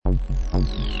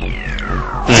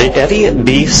The Eddie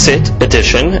B. Sit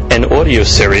edition, an audio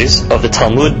series of the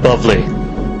Talmud Bavli.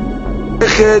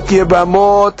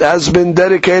 Yevamot has been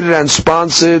dedicated and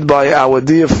sponsored by our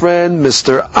dear friend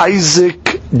Mr.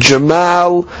 Isaac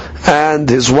Jamal and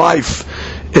his wife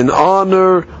in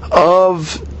honor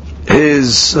of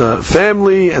his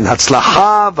family and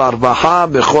Hatzlacha v'arvacha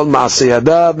b'chol ma'aseh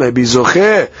yadav, may be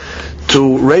zocheh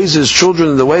to raise his children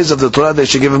in the ways of the Torah. They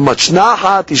should give him much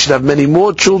nachat. He should have many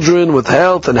more children with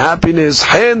health and happiness.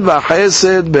 Chen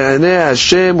v'chesed be'anei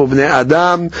Hashem u'bnei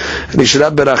Adam, and he should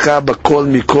have beracha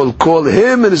b'kol mikol kol,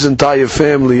 him and his entire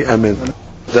family. Amen.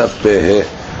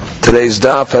 Today's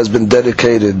daf has been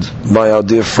dedicated by our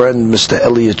dear friend Mr.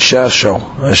 Elliot Shasho.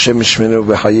 Hashem yishmenu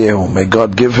v'chayehu. May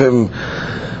God give him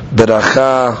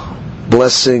beracha,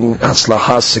 blessing,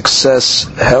 hatzlacha, success,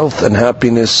 health and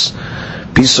happiness,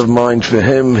 peace of mind for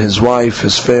him, his wife,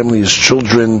 his family, his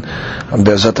children, and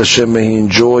Be'ezrat Hashem may he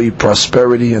enjoy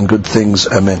prosperity and good things.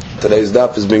 Amen. Today's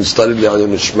daf is being studied by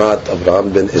Nishmat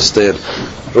Avraham ben Esther.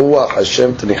 Ruach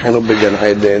Hashem tenichanu began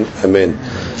Eden. Amen.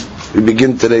 We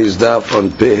begin today's daf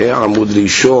on Peh Amud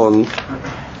Rishon,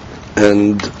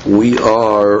 and we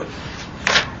are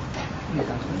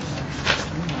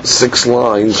 6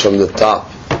 lines from the top.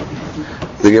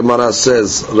 The Gemara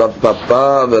says, Rab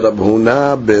Papa v'Rab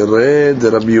Huna bered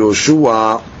Rab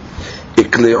Yoshua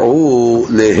ikle'u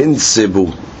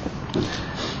lehinsibu.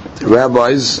 The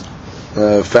rabbis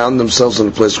found themselves in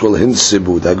a place called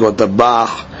Hinsibu. They got the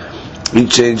Bach, he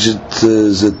changed it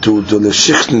to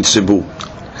Leshichninsibu.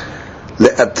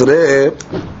 Le'atre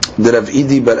the Rav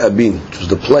Idi bar Abin, which was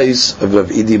the place of Rav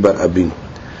Idi bar Abin.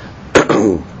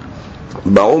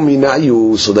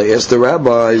 So they asked the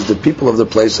rabbis, the people of the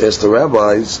place asked the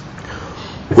rabbis,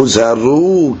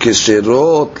 Huzaru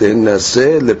kesherot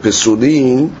lehnaseh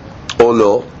lepesulin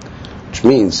olo, which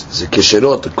means the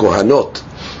kesherot, the kohanot,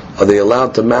 are they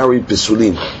allowed to marry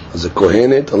pesulin? Is a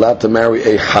kohenet allowed to marry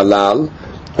a halal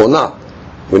or not?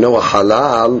 We know a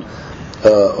halal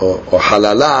or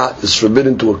halala is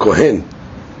forbidden to a kohen.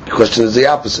 The question is the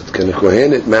opposite. Can a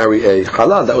kohenet marry a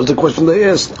halal? That was the question they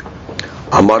asked.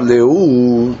 Amar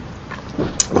Lehu,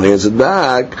 and he answered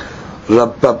back,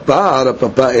 Rab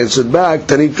Papa answered back,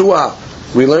 Tanitua,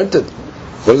 we learned it.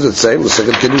 What does it say? The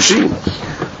second Kiddushin.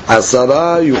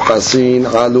 Asara Yuchasin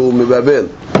Alu Mibabel.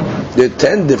 There are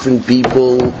 10 different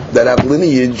people that have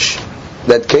lineage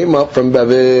that came up from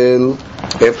Babel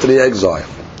after the exile.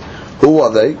 Who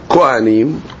are they?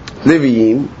 Kohanim,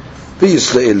 Leviim,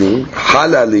 Yisraelim,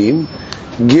 Halalim,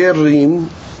 Gerim,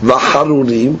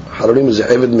 V'harurim, Harurim is a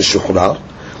Eved Meshuchrar,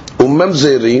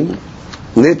 Umamzerim,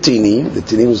 Netinim,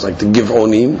 Netinim is like the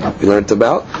Givonim, we learned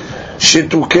about,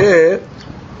 Shetukeh,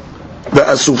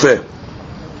 V'asufeh.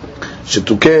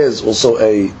 Shetukeh is also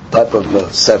a type of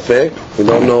Safek, we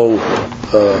don't know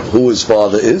who his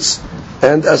father is,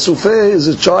 and Asufeh is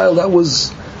a child that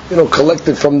was,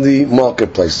 collected from the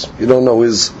marketplace. You don't know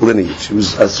his lineage. He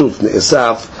was Asuf,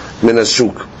 Esaf, Min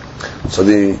Ashuk. So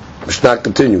the Mishnah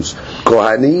continues.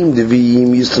 Kohanim Leviim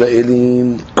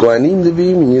Yisraelim, Kohanim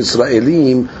Leviim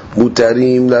Yisraelim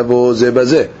Mutarim Lavo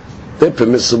Zebazeh. They're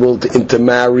permissible to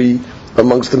intermarry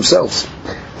amongst themselves.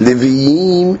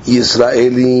 Leviim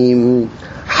Yisraelim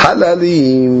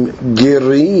Halalim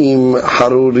Gerim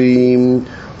Harurim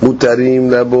Mutarim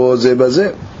Lavo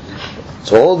Zebazeh.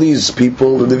 So all these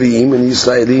people, the Leviim and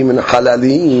Yisraelim and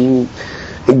Halalim,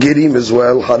 and Gerim as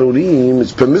well, Harurim,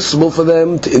 it's permissible for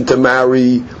them to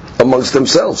intermarry amongst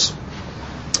themselves.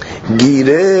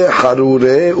 Gire,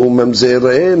 Harure,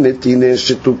 Umamzere, Netine,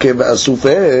 Shetuke,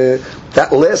 V'asufeh.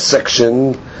 That last section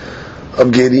of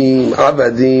Gerim,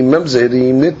 Avadim,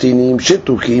 Mamzerim, Netinim,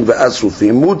 Shetukim,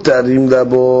 V'asufim, Mutarim,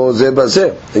 Labo,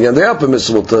 Zebazeh. Again, they are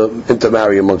permissible to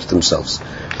intermarry amongst themselves.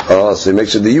 So he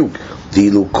makes it the yuk.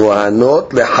 Dilu kohanot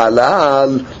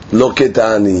lehalal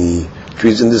loketani. Which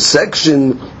means in the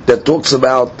section that talks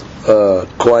about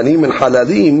kohanim and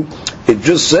halalim, it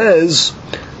just says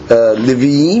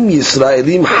Leviim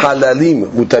Yisraelim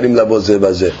Halalim Mutarim Labo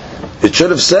Zebazeh. It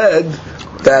should have said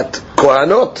that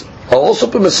kohanot are also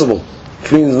permissible.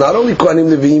 Which means not only kohanim,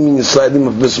 Leviim, and Yisraelim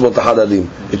are permissible to halalim.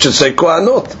 It should say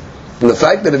kohanot. And the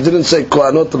fact that it didn't say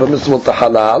kohanot are permissible to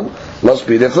halal must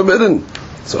be they're forbidden.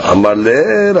 So Amar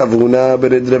le Rav Huna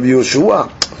bered Rav Yoshua.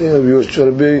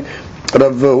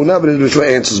 Rav Huna bered Rav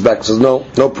Yoshua answers back, says no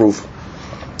proof.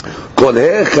 Kol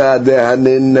hecha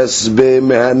dehanin nasbe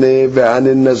mehane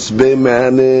vehanin nasbe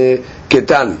mehane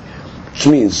ketan. Which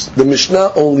means the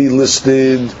Mishnah only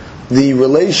listed the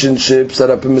relationships that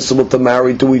are permissible to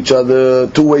marry to each other,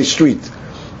 two-way street.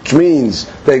 Which means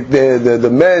the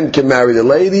men can marry the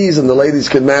ladies and the ladies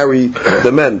can marry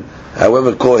the men.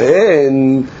 However,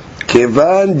 Kohen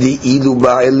Kevan di ilu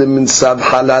ba'il min sab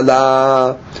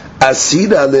halala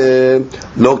asira le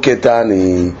lo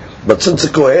ketani. But since a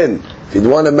kohen, if you'd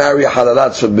want to marry a halal,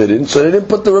 it's forbidden. So they didn't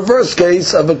put the reverse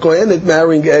case of a kohenet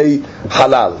marrying a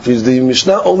halal. Because the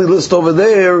Mishnah only lists over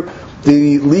there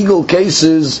the legal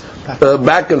cases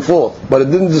back and forth, but it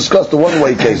didn't discuss the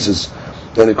one-way cases.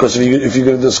 And of course, if you're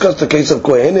going to discuss the case of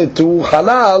kohenet to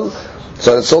halal,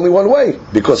 so it's only one way,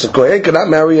 because a kohen cannot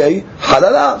marry a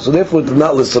halala. So therefore, it's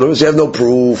not listed. So you have no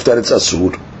proof that it's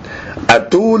asur.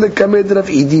 Atu lekamed Rav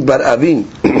Idi bar Avin.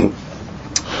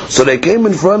 So they came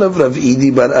in front of Rav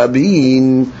Idi bar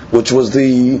Avin, which was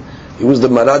the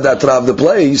Maradatra of the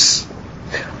place.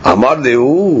 Amar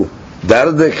lehu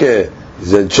dardeke. He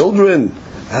said, children,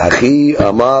 Achi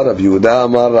Amar Rav Yehuda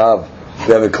Amar Rav.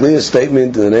 We have a clear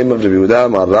statement in the name of Rav Yehuda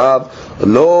Amar Rav.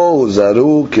 Lo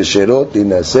zaru kesherot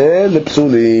linaseh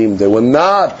lepsulim. They were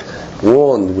not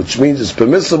warned, which means it's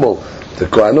permissible. The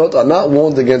Kohanot are not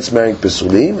warned against marrying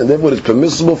pesulim, and therefore it's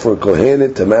permissible for a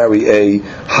Kohenet to marry a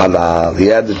halal. He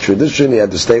had the tradition, he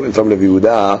had the statement from Rav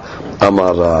Yehuda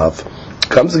Amar Rav.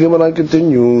 Comes the Gemara and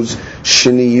continues,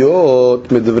 Shiniyot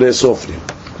medivre sofrim.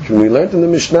 We learned in the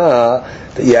Mishnah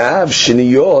that you have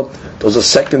shiniyot, those are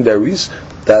secondaries,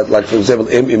 that, like for example,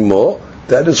 immo,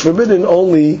 that is forbidden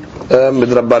only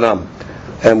midrabbanam.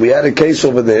 And we had a case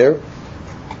over there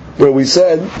where we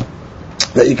said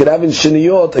that you could have in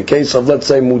shiniyot a case of, let's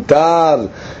say, mutar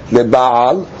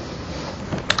lebaal,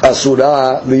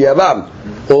 asura liyavam,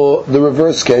 or the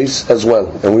reverse case as well.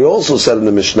 And we also said in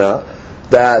the Mishnah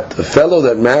that a fellow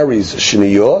that marries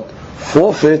shiniyot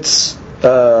forfeits,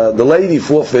 the lady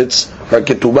forfeits her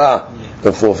ketubah,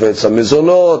 and forfeits her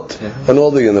mizonot, and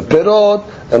all the perot,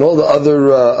 and all the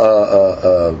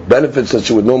other benefits that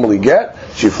she would normally get.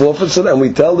 She forfeits it, and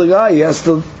we tell the guy he has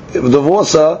to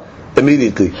divorce her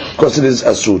immediately, because it is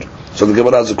asur. So the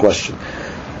Gemara has a question.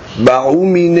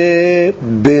 Ba'umine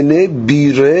bene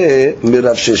bire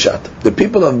mirav sheshat. The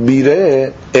people of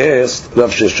Bire asked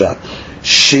Rav Sheshat,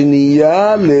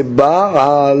 Shiniya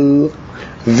lebaal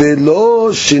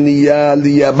velo shiniya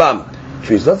liyabam. Which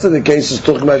means that's in the case is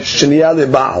talking about shiniya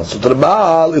lebaal. So to the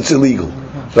baal it's illegal,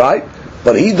 right?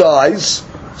 But he dies,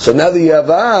 so now the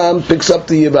yavam picks up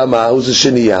the yabama, who's a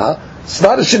shiniya. It's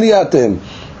not a shiniya to him,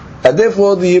 and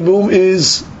therefore the yibum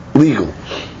is legal.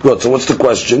 Good. So what's the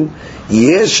question?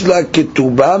 Yesh la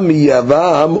ketubah mi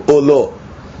yavam or lo?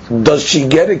 Does she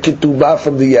get a ketubah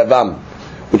from the yavam?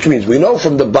 Which means we know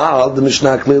from the Baal, the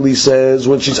Mishnah clearly says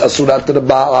when she's asurat to the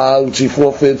Baal, she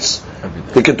forfeits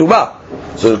the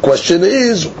ketubah. So the question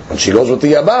is, when she goes with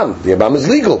the Yabam is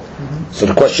legal. So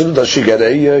the question is, does she get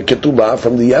a ketubah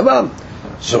from the Yabam?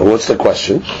 So what's the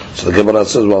question? So the Gemara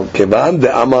says, well, kevan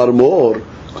de amar mor,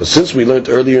 because since we learned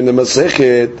earlier in the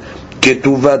Masechet,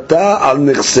 ketuvata al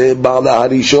nechse ba'la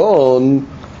harishon,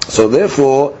 so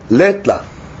therefore, letla.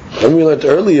 And we learned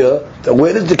earlier that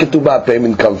where does the ketubah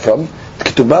payment come from? The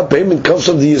ketubah payment comes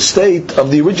from the estate of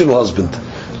the original husband.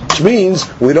 Which means,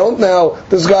 we don't now,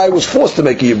 this guy was forced to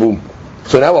make a yibum.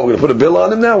 So now what, we're going to put a bill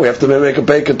on him now? We have to make him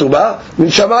pay ketubah? In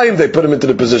Shamayim they put him into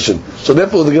the position. So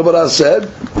therefore the Gemara said,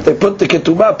 they put the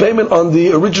ketubah payment on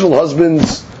the original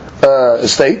husband's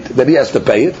estate, that he has to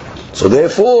pay it. So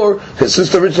therefore, since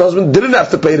the original husband didn't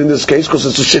have to pay it in this case, because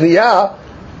it's a shiniyah,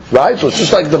 right? So it's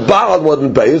just like the Baal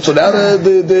wouldn't pay it, so now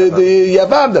the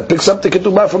Yavam that picks up the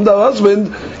ketubah from the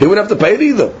husband, he wouldn't have to pay it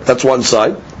either. That's one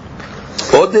side.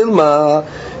 Odilma,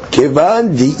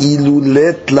 kevan di ilu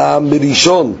letla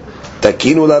mirishon,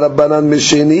 takinu la rabbanan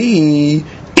misheni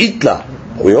itla.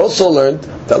 We also learned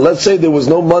that let's say there was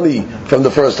no money from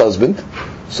the first husband,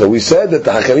 so we said that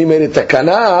the Hakamim made a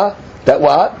takana, that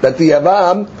what? That the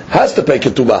Yavam has to pay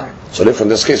ketubah. So therefore, in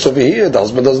this case over here, the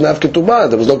husband doesn't have ketubah.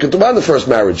 There was no ketubah in the first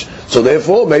marriage. So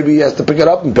therefore, maybe he has to pick it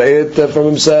up and pay it from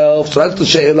himself. So that's the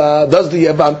she'ela. Does the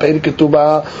Yavam pay the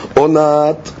ketubah or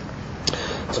not?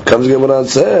 So comes the Gemara and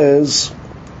says,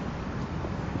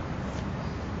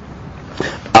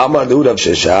 Amar Rav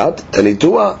Sheshat,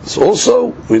 Tanitua. So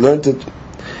also, we learned it.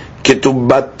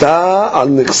 Ketubata al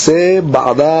nechse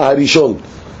ba'da harishon.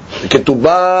 The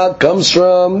ketubah comes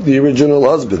from the original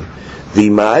husband.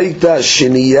 V'ma'ita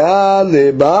shiniya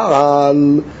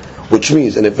lebaal, which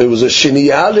means, and if it was a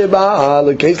shiniya lebaal,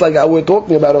 a case like how we're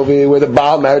talking about over here, where the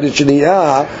Baal married a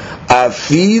shiniya,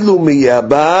 afilu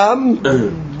miyabam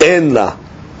enla,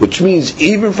 which means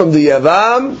even from the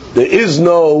yavam there is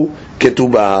no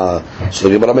ketubah. So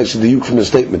the Gemara makes the yuk from the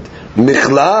statement,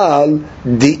 michlal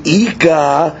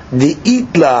diika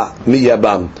diitla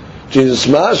miyabam. Jesus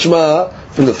mashma,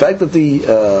 from the fact that the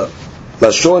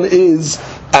lashon is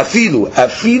afilu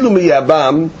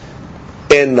miyabam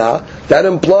enna, that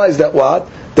implies that what?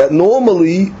 that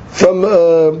normally from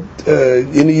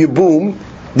in the Yibum,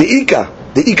 the Ika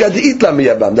the Itla mi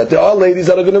Yavam, that there are ladies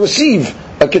that are going to receive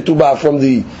a ketubah from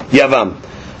the Yavam.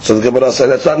 So the Gemara said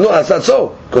that's not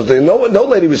so, because no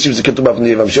lady receives a ketubah from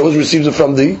the Yavam. She always receives it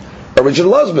from the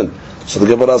original husband. So the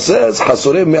Gemara says,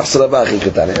 so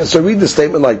read the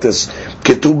statement like this: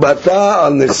 Ketubata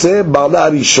al nechse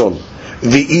ba'la rishon,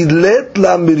 v'ilet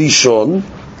la mirishon,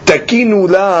 takinu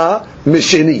la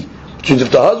misheni. Which means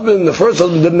if the first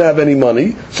husband didn't have any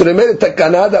money, so they made a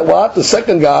takana that what? The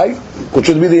second guy, which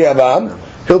would be the Yavam,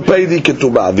 he'll pay the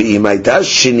ketubah. V'imayta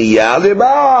shiniya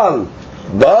lebal.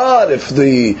 But if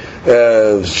the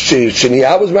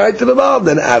Shiniya was married to the Baal,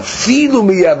 then afilu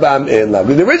mi Yavam ela.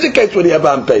 There is a case where the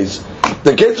Yavam pays.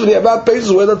 The case where the Yavam pays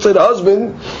is where, let's say, the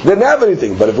husband didn't have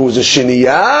anything. But if it was a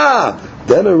Shiniya,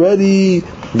 then already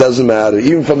doesn't matter.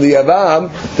 Even from the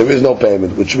Yavam, there is no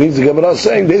payment. Which means the Gemara is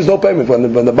saying there is no payment. When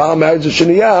the Baal marries a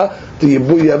Shiniya, the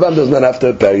Yavam does not have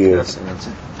to pay it.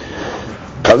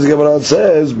 Comes the Gemara and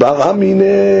says,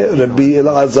 Ba'amine Rabbi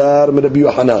Elazar Rabbi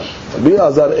Yohanan. Rabbi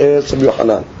Elazar is Rabbi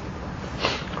Yohanan.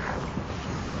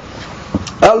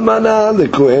 Almana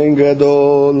lekohen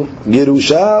gadol,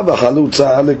 Gerusha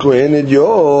v'chalutza lekohen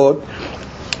idiot.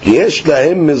 Yesh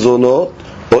lahem mezonot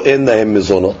or en lahem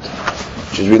mezonot.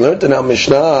 Which we learned in our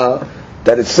Mishnah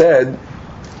that it said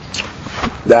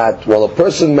that while a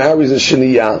person marries a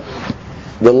Shiniya,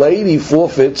 the lady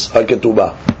forfeits a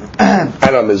ketubah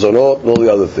and a mezonot and all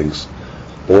the other things.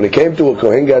 But when it came to a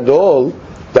Kohen Gadol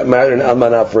that married an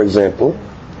Almanah, for example,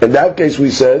 in that case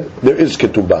we said there is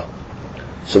ketubah.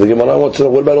 So the Gemara wants to know,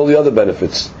 what about all the other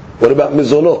benefits? What about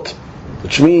mezonot?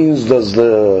 Which means, does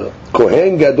the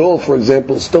Kohen Gadol, for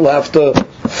example, still have to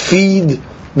feed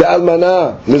the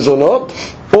Almanah mezonot?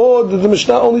 Or did the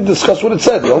Mishnah only discuss what it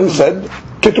said? It only said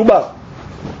ketubah.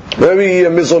 Maybe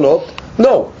mezonot?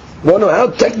 No. No, how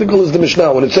technical is the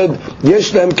Mishnah? When it said,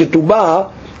 yesh lahem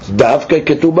ketubah, davka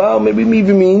ketubah, maybe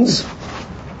means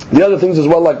the other things as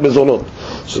well, like mezonot.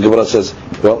 So the Gemara says,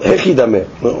 well,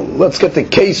 hechidameh. Let's get the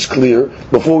case clear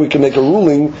before we can make a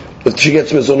ruling if she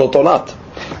gets mezonot or not.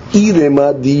 If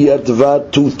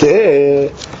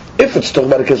it's talking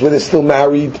about a case where they're still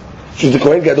married, she's the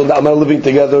Kohen Gadol, the Almanah living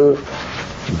together,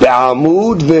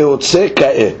 be'amud ve'otze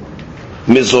ka'eh,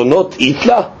 mezonot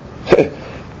itla.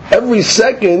 Every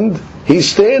second, he's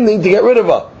standing to get rid of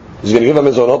her. He's going to give her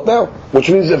mezonot now? Which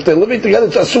means if they're living together,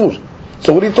 it's asur.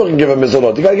 So what are you talking, give her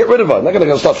mezonot? You got to get rid of her. You're not going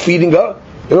to start feeding her.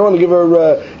 You don't want to give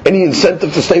her any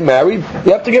incentive to stay married.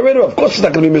 You have to get rid of her. Of course it's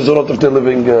not going to be mezonot if they're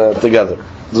living together.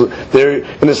 So they're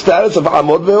in the status of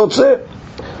amod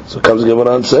ve'otzeh. So comes the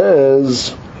Gemara and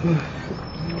says,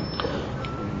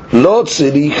 Lo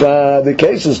tziricha, the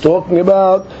case is talking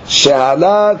about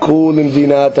Sha'ala kul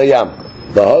imdinat hayam.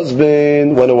 The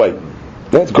husband went away.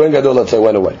 The Kohen Gadol, let's say,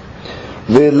 went away.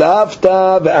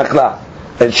 V'lavta ve'achla,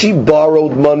 and she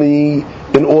borrowed money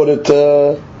in order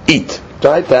to eat,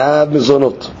 right? To have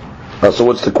mizonot. So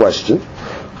what's the question?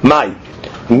 Mai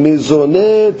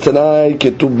mizonet tanai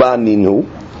ketubah ninu.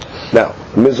 Now,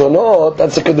 mizonot,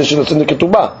 that's a condition that's in the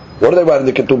ketubah. What do they write in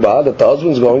the ketubah? That the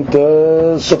husband's going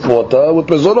to support her with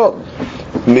mizonot.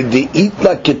 Midi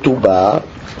itla ketubah,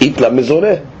 itla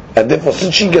mizoneh. And therefore,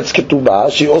 since she gets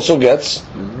ketubah, she also gets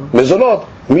mezonot.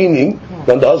 Meaning,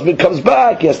 when the husband comes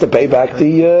back, he has to pay back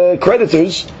the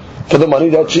creditors for the money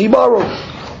that she borrowed.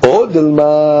 O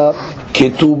dilma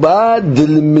ketubah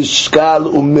dil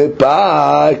mishkal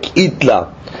umepak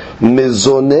itla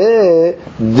mezoneh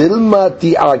dilma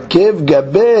ti'akev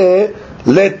gabe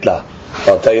letla.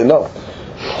 I'll tell you no.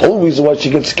 The whole reason why she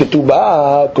gets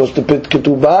ketubah, because the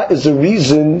ketubah is a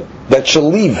reason that she'll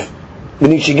leave.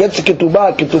 Meaning she gets a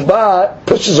ketubah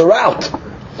pushes her out.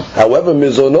 However,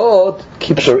 mizonot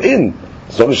keeps her in.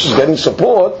 As long as she's getting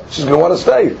support, she's going to want to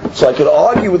stay. So I could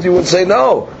argue with you and say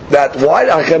no. That why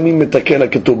achamim mitaken a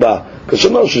ketubah? Because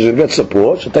she'll know she's going to get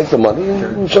support. She'll take the money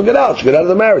and she'll get out. She'll get out of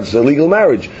the marriage. It's a legal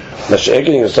marriage. Now she's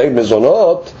going to say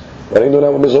mizonot. What are you doing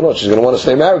that with mizonot? She's going to want to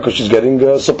stay married because she's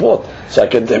getting support. So I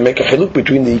can make a chiluk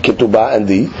between the ketubah and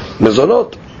the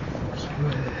mizonot.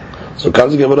 So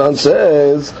comes the Gemara and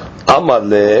says,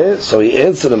 Amarle, so he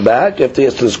answered him back after he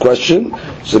asked this question.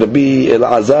 So Rabbi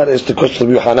Elazar asked the question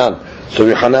of Yohanan. So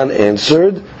Yohanan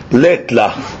answered,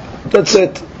 Letla. That's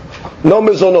it. No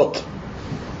mezonot.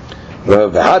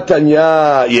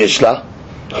 V'hatanya yeshla.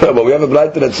 But we have a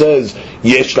writer that says,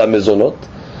 Yeshla mezonot.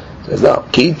 It says now,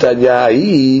 Ki tanya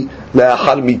hi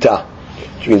le'achar mita.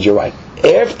 Which means you're right.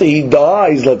 After he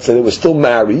dies, let's say they were still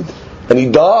married, and he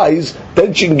dies,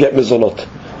 then she can get mezonot.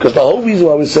 Because the whole reason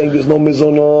why we're saying there's no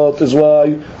mizonot is why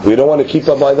we don't want to keep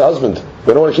her by the husband.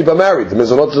 We don't want to keep her married. The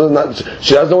mizonot is not,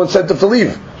 she has no incentive to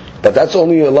leave. But that's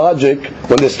only a logic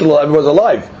when they're still everyone's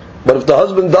alive. But if the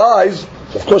husband dies,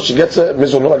 of course she gets a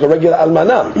mizonot like a regular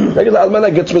almana. Regular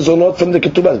almana gets mizonot from the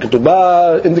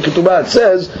ketubah. In the ketubah it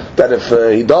says that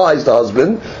if he dies, the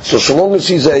husband, so long as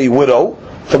he's a widow,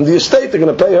 from the estate they're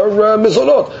going to pay her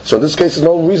mizonot. So in this case there's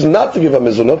no reason not to give her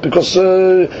mizonot because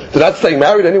they're not staying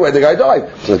married anyway, the guy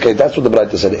died. So okay, that's what the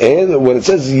Braita said. And when it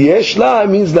says yesh la, it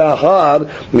means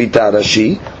la'achar mita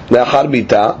rashi, la'achar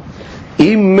mita,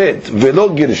 im met velo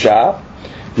girsha,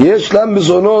 yesh la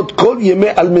mizonot kol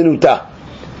yemei almenuta.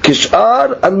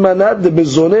 כשאר אלמנת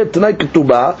דבזוני תנאי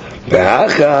כתובה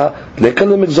ואחר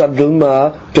לכאלה מגזר דלמה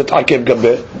תתעכב גבה.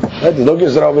 There's no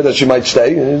גזרה over that she might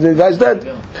stay. The guy's dead.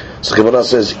 So Gemara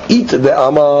says, eat the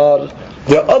Amar.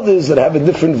 There are others that have a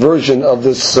different version of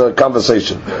this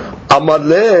conversation. Amar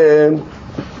le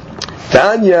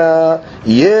Tanya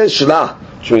yesh la.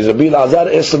 Which means Rabbi Elazar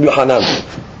es Rabbi Yochanan.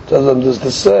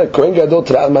 This Kohen Gadol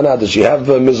to the Almanah, does she have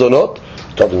mizonot?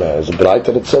 There's a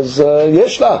Braita that says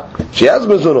Yeshla. She has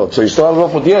mezonot, so you start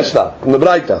off with Yeshla from the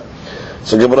Braita.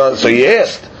 So he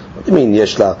asked, what do you mean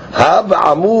Yeshla? Hab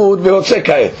Amud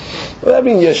ve'otzekai. What do I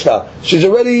mean Yeshla? She's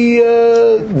already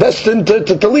destined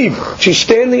to leave. She's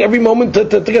standing every moment to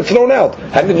get thrown out.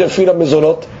 How can you feed up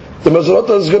mezonot? The mezonot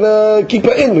is going to keep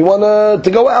her in. We want her to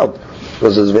go out.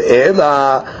 So says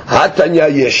ve'ela hatanya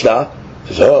Yeshla.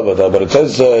 She says, but it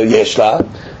says Yeshla.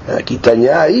 Again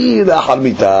he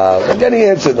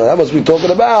answered, that must be talking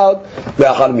about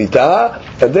Le'achar Mita,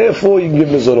 and therefore you can give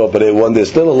mezonot. But when they're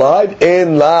still alive,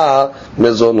 en la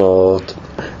mezonot.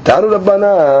 Tanu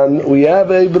Rabbanan, we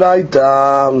have a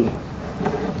Braita.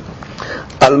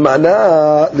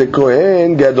 Almana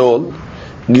lekohen gadol,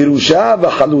 girusha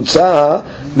v'chalutza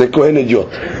lekohen idiot.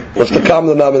 What's the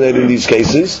common denominator in these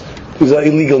cases? These are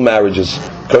illegal marriages.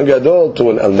 Kohen Gadol to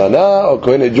an Almana, or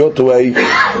Kohen Idiot to a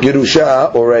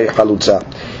Gerusha or a Chalutza.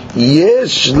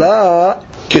 Yesh la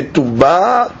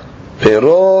ketubah,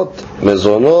 perot,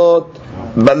 mezonot,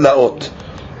 balaot.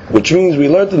 Which means we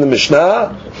learned in the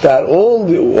Mishnah that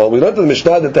we learned in the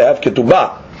Mishnah that they have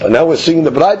ketubah. But now we're seeing the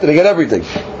bride, they get everything.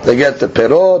 They get the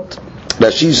perot,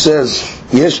 that she says,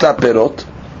 yesh la perot.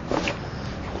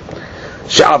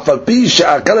 Sha'afalpi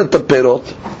sha'akalat perot,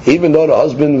 even though the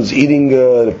husband's eating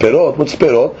perot, what's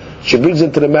perot? She brings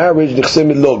into the marriage nichse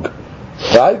milog,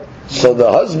 right? So the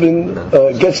husband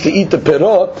gets to eat the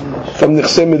perot from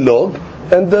nichse milog,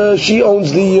 and she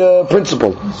owns the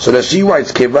principal. So that she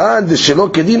writes kevan d'shelo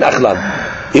kedin achlan,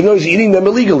 even though he's eating them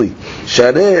illegally.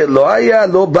 Shareh lo haya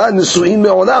lo ba nisuin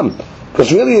me'olam,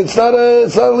 because really it's not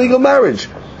a legal marriage.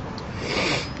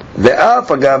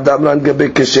 ואף אגב דמלן גבי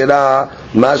כשרה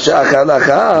מה שאכל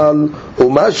אכל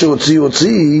ומה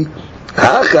שהוציא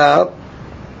הכה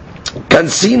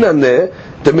כנסיננה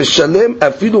דמשלם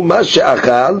אפילו מה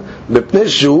שאכל מפני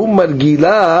שהוא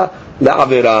מרגילה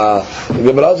לעבירה. The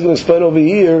Gemara is going to explain over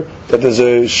here that there's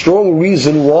a strong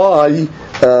reason why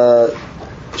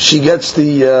she gets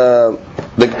the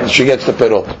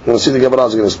perot. We'll see the Gemara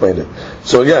is going to explain it.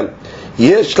 So again,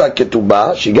 יש לה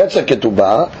כתובה, she gets a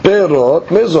כתובה,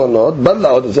 פירות, מזונות,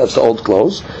 בלעות, that's the old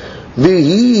clothes,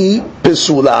 והיא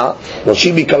פסולה, well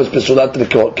she becomes פסולה to the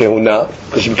כהונה,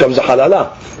 because she becomes a halala,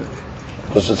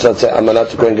 because it's אמנת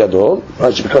to Kohen Gadol,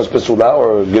 she becomes פסולה,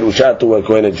 or גירושה to a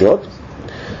Kohen Idiot,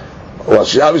 well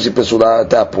she's obviously פסולה at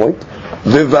that point,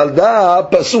 וולדה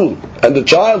פסול, and the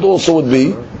child also would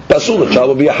be פסול, the child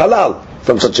would be a halal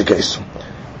from such a case.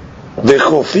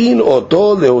 וחופין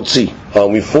אותו להוציא,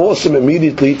 we force him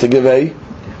immediately to give a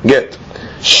get.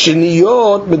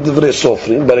 שניות מדברי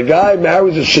סופרים, but a guy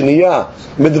marries a שנייה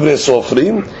מדברי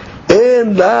סופרים,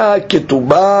 אין לה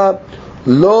כתובה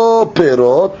לא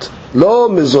פירות, לא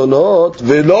מזונות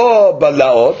ולא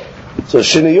בלעות. So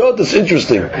שניות is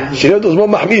interesting. שניות is more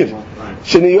מחמיר.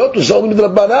 שניות is only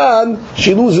מדרבנן,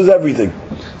 she loses everything.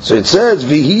 So it says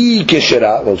vihi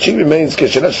keshera. Well, she remains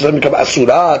keshera. She doesn't become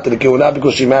asura to the kehuna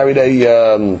because she married a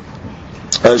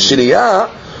shiriyah.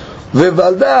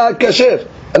 Vevalda kasher,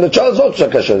 and the child is also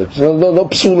kasher. No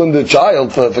psul in the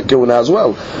child for kehuna as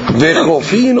well.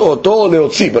 Vechofin oto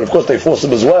leotzi, but of course they force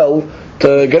him as well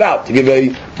to get out, to give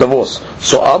a divorce.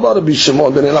 So Amar Rabbi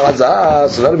Shimon ben Elazar,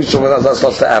 so Rabbi Shimon ben Elazar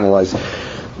starts to analyze.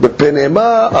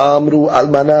 בפנמה אמרו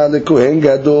אלמנה לכהן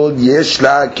גדול יש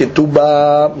לה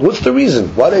כתובה. What's the reason?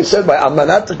 Why they said by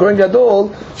אלמנת לכהן גדול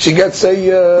she gets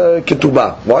a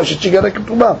כתובה? Why should she get a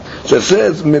כתובה? So it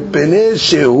says מפני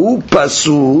שהוא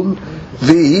פסול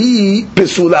והיא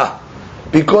פסולה,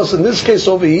 because in this case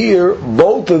over here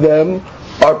both of them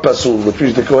are pasul, which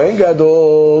means the Kohen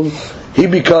Gadol he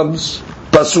becomes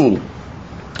pasul.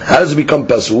 How does he become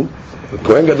pasul? The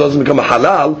Kohen Gadol doesn't become a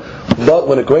halal, but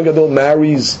when a Kohen Gadol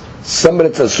marries somebody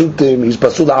that's asutim, he's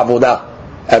pasul avodah.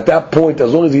 at that point,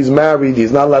 as long as he's married,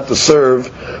 he's not allowed to serve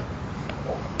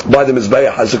by the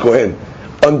Mizbeach as a Kohen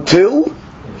until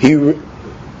he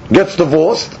gets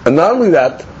divorced. And not only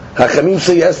that, Hachamim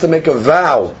say he has to make a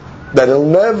vow that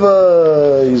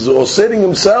he's osering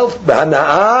himself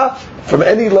b'hana'ah from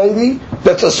any lady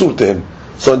that's asur to him.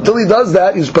 So until he does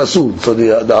that, he's pasul. So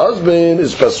the husband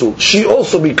is pasul. She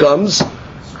also becomes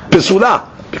pisula,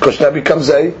 because that becomes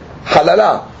a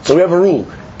halala. So we have a rule.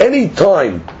 Any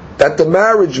time that the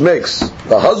marriage makes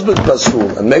the husband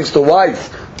pasul and makes the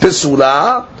wife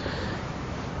pisula,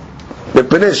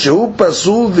 mepnei shehu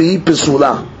pasul v'hi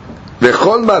pisula.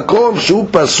 V'chol makom shehu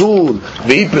pasul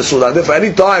v'hi pisula. If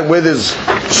any time where there's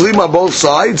shlim on both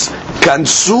sides,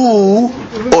 kansu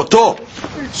oto.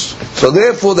 So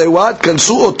therefore they what?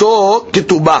 Kansu oto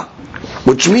ketubah,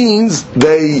 which means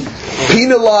they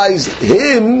penalized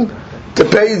him to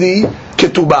pay the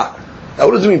ketubah. Now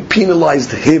what does it mean,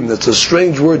 penalized him? That's a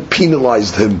strange word,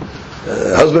 penalized him.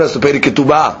 Husband has to pay the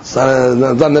ketubah. It's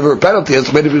not never a penalty. He has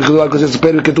to pay the ketubah because he has to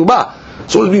pay the ketubah.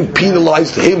 So what does it mean,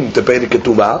 penalized him to pay the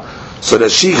ketubah? So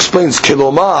that she explains,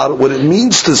 kilomar, what it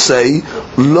means to say,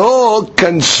 lo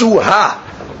kansuha,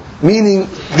 meaning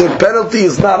the penalty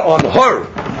is not on her,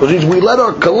 because we let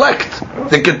her collect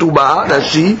the ketubah, that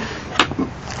she,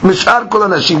 mishar kol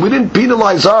hanashim, we didn't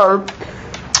penalize her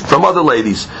from other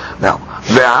ladies. Now,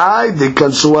 now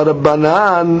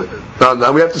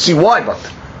we have to see why, but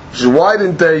why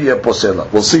didn't they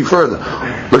posela? We'll see further.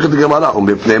 Look at the Gemara.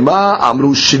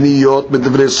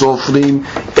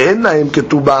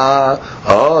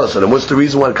 Oh, so then what's the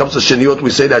reason when it comes to shiniyot we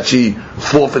say that she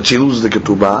forfeits, she loses the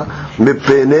ketubah?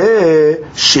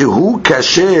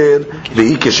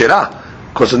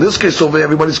 Because in this case over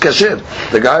everybody's kasher.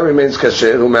 The guy remains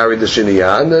kasher who married the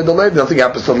shiniyah, and the lady, nothing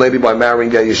happens to the lady by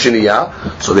marrying a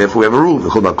shiniyah. So therefore we have a rule.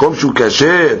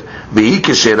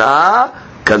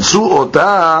 Kansu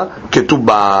ota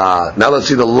ketubah. Now let's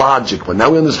see the logic. But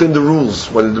now we understand the rules.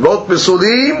 When they're both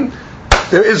pesulim,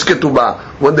 there is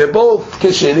ketubah. When they're both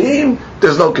kesherim,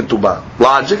 there's no ketubah.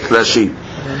 Logic, Rashi.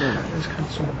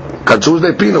 Kansu is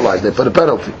they penalize, they for the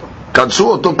penalty. Kansu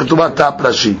oto ketubah tap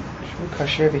Rashi.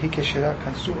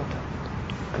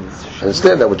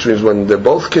 Understand that, which means when they're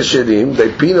both kesherim, they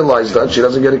penalize her, she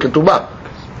doesn't get a ketubah.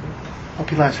 Who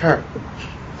penalize her?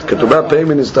 Ketubah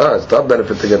payment is to her. It's our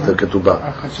benefit to get the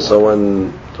ketubah. So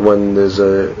when there's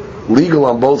a legal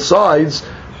on both sides,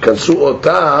 kansu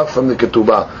otah from the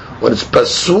ketubah. When it's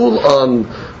pasul on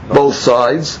both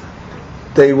sides,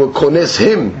 they will kones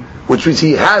him, which means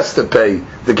he has to pay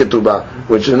the ketubah,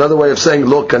 which is another way of saying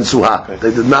lo kansuha.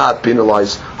 They did not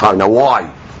penalize her. Now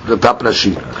why? The top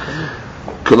Rashi.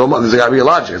 Kilomar, there's got to be a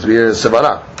logic. It's be a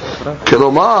sevara.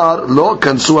 Kilomar lo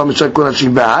kansuha mishak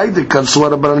konashim b'hay de kansuha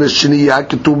rabbanan l'shiniyah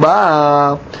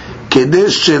ketubah kedei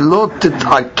shelo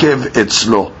titakev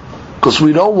etzlo. Because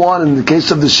we don't want, in the case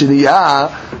of the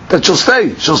shiniyah, that she'll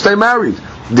stay married.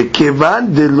 The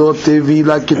kevan de lo tevi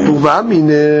la ketubah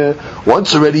mine.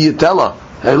 Once already you tell her,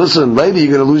 hey, listen, lady,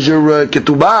 you're going to lose your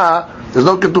ketubah. There's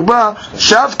no ketubah.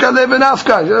 Shafka leven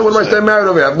afka. What am I staying married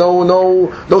over here? I have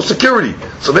no security.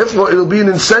 So therefore, it'll be an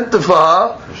incentive for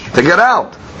her to get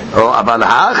out.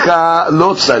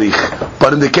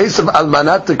 But in the case of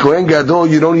almanat the kohen gadol,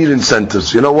 you don't need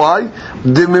incentives. You know why?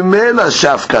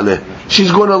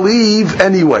 She's going to leave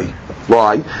anyway.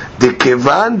 Why?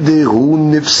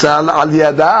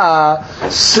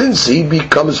 Since he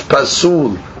becomes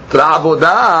pasul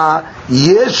Tra'avodah,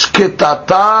 yesh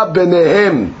ketata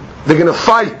benehem. They're going to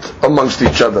fight amongst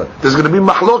each other. There's going to be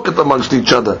mahloket amongst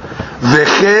each other.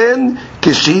 V'chen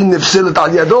kishi nifsilet al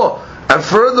yado. And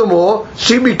furthermore,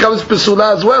 she becomes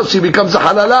pesula as well. She becomes a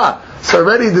halala. So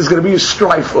already there's going to be a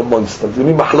strife amongst them. There's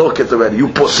going to be mahloket already. You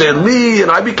posel me,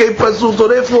 and I became pasul. So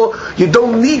therefore, you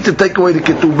don't need to take away the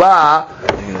ketubah.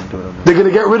 They're going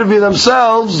to get rid of you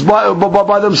themselves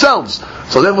by themselves.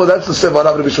 So therefore, that's the sevara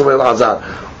of Rabbi Shmuel al-Azar.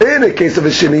 In the case of a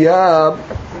shiniyah,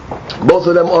 both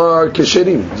of them are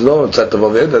kesherim. There's no incentive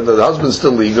of it. The husband's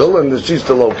still legal and she's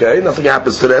still okay. Nothing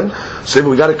happens to them. So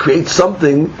we got to create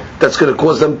something that's going to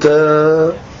cause them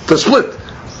to split.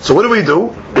 So what do? We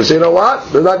say, you know what?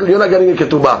 You're not getting a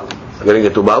ketubah. I'm getting a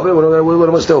ketubah. What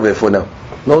am I still there for now?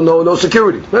 No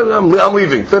security. I'm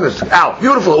leaving. Finished. Out.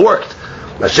 Beautiful. It worked.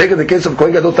 Now, in the case of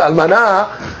Kohen Gadol to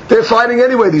Almanah, they're fighting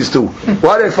anyway, these two.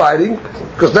 Why are they fighting?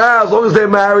 Because now, as long as they're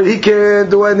married, he can't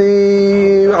do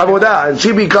any avodah, and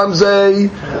she becomes a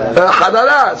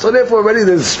hadara. So therefore, already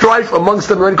there's strife amongst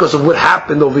them already because of what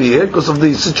happened over here, because of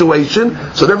the situation.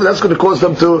 So therefore, that's going to cause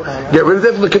them to get rid of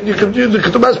it. The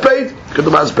ketubah is paid.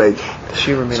 Ketubah is paid. Does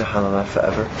she remain a halala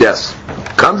forever? Yes.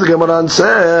 Comes the Gemara and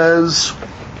says,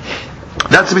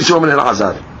 that's the Bishom and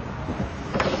Al-Azar.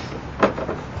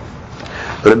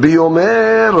 Rabbi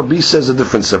Omer, Rabbi says a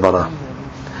different sevara.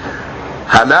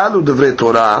 Halalu devrei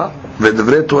Torah,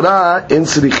 ve'devrei Torah in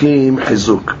tzrichim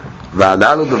hizuk.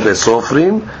 V'halalu devrei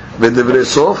sofrim, ve'devrei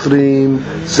sofrim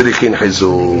tzrichim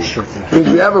hizuk.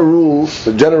 We have a rule,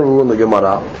 a general rule in the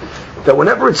Gemara, that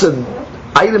whenever it's an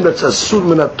item that's asur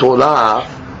min Torah,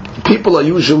 people are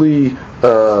usually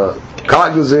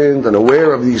cognizant and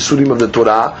aware of the isurim of the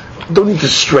Torah. You don't need to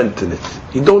strengthen it.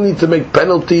 You don't need to make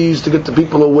penalties to get the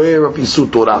people aware of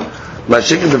Isur Torah.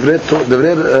 Mashik and Devrei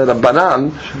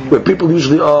Rabbanan, where people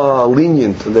usually are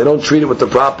lenient and they don't treat it with the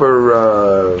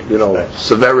proper,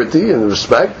 severity and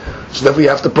respect. So therefore you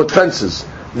have to put fences.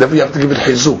 Therefore you have to give it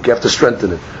hizuk. You have to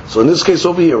strengthen it. So in this case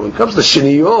over here, when it comes to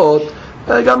shiniyot,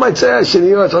 a guy might say,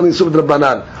 shiniyot is only Isur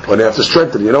Rabbanan. Or they have to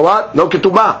strengthen it. You know what? No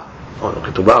ketubah. Oh, no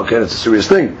ketubah, okay, it's a serious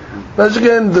thing. That's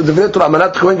again the Devrei Torah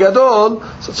Amanat Kohen Gadol,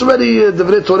 so it's already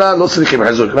Devrei Torah Lo Tzrichim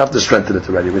Hizuk. You have to strengthen it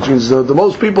already, which means the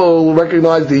most people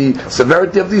recognize the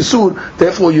severity of the Isur,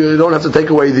 therefore you don't have to take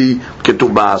away the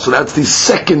Ketubah. So that's the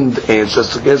second answer.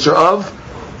 That's the answer of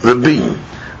Rabbi.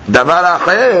 Davar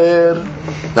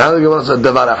Acher. Now the Gemara says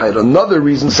Davar Acher. Another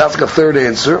reason, sounds like a third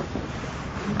answer.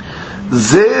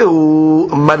 Zeu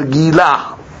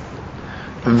Margila.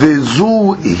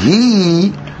 Vezu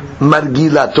Hi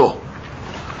Margilato.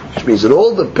 Which means it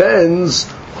all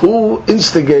depends who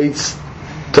instigates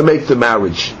to make the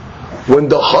marriage. When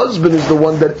the husband is the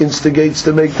one that instigates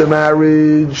to make the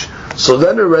marriage, so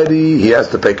then already he has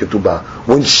to pay ketubah.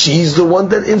 When she's the one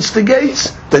that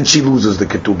instigates, then she loses the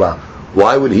ketubah.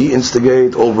 Why would he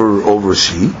instigate over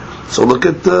she? So look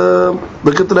at the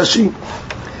Rashi.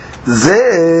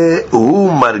 Zehu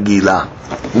margila.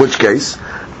 In which case,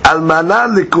 almana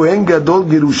lekohen gadol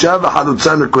girusha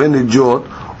v'chalutza lekohen hijot.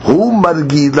 Hu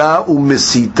margila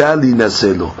umesita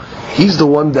linaselo. He's the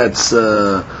one that's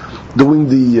doing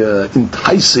the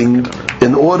enticing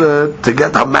in order to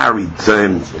get her married to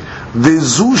him.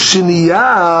 Vezu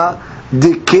shniya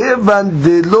dekevan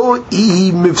delo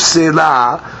ihi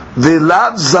mifsela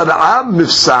velav zar'a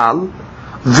mifsal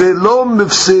velo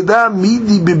mifseda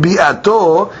midi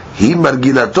bibiato hi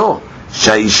margilato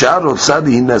shaisha rotsa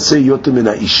linase yotem min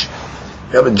haish.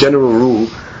 We have a general rule.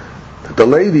 The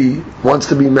lady wants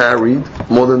to be married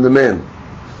more than the man,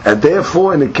 and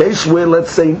therefore, in a case where,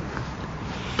 let's say,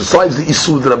 besides the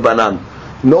Isur Rabbanan,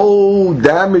 no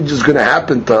damage is going to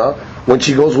happen to her when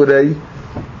she goes with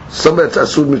somebody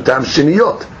that's Asur Mitam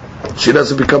Shiniyot. She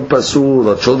doesn't become Pasul,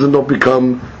 her children don't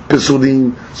become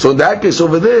Pisulim. So in that case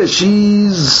over there,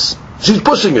 she's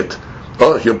pushing it.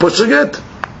 Oh, you're pushing it?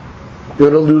 You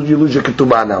lose your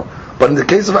ketubah now. But in the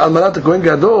case of Almanat Kohen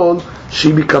Gadol,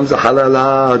 she becomes a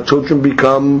halala, children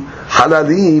become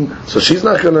halalim, so she's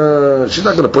not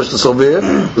gonna push this over here.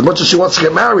 As much as she wants to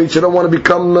get married, she don't want to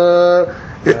become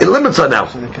it limits her now.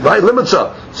 Right? Limits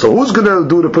her. So who's gonna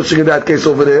do the pushing in that case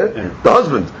over there? The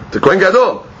husband, the Kohen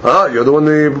Gadol. You're the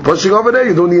one pushing over there,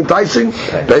 you're doing the enticing,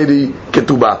 pay the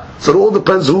ketubah. So it all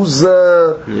depends who's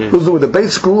doing the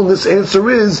basic rule in this answer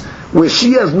is where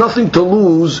she has nothing to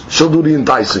lose, she'll do the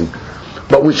enticing.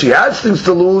 But when she has things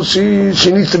to lose,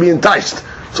 she needs to be enticed.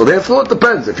 So therefore it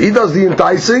depends. If he does the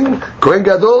enticing, Kohen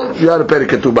Gadol, you have to pay the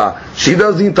ketubah. She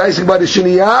does the enticing by the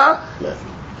shiniyah,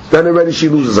 then already she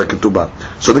loses a ketubah.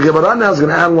 So the Gemara now is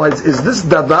going to analyze, is this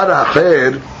davar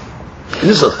acher,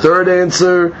 is this a third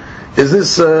answer? Is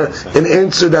this an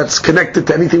answer that's connected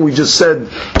to anything we just said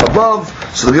above?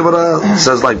 So the Gemara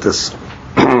says like this.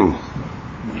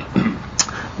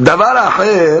 Davar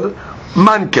acher,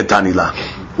 man ketanila.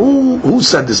 Who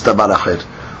said this davar acher?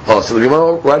 Oh, so the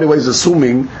Gemara right away is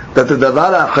assuming that the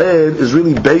davar acher is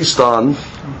really based on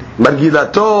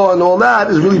margilato and all that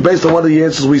is really based on one of the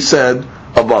answers we said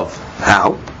above.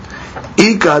 How?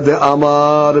 Ika de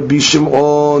amar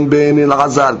bishimon ben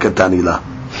el-Azar katanila.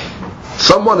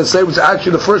 Some want to say it was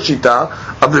actually the first shita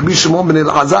of Rabbi Shimon ben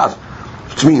el-Azar,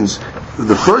 which means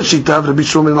the first shita of Rabbi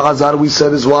Shimon ben el-Azar we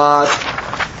said is what?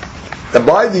 That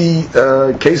by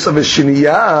the case of a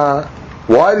shiniyah,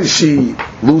 why did she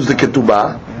lose the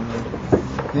ketubah?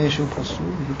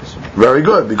 Very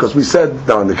good, because we said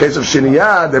now in the case of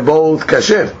shiniyah they're both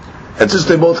kasher, and since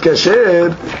they're both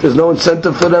kasher, there's no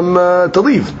incentive for them to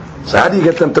leave. So how do you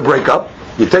get them to break up?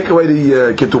 You take away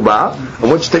the ketubah,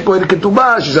 and once you take away the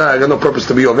ketubah, she says, I got no purpose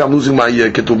to be over. I'm losing my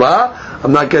ketubah.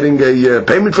 I'm not getting a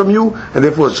payment from you, and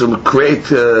therefore she'll create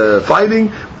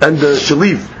fighting, and she'll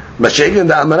leave. Mashayk and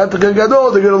the Amanat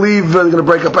Gadol, they're going to leave. They're going to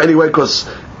break up anyway because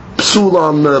psul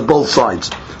on both sides.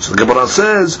 So the Gemara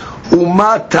says,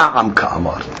 Uma ta'am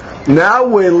ka'amar. Now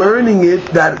we're learning it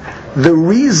that the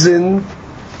reason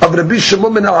of Rabbi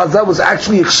Shimon ben el-Azar was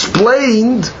actually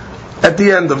explained at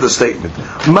the end of the statement.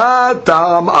 Ma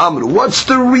ta'am amru. What's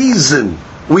the reason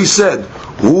we said,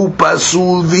 Hu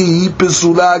pasul vihi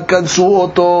pesula kansu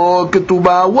oto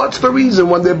ketubah. What's the reason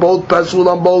when they're both pasul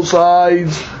on both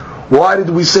sides? Why did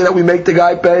we say that we make the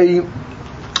guy pay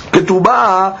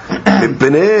ketubah?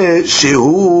 Mipnei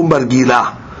shehu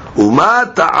margila.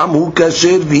 Uma ta'amu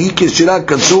kasher vihi keshira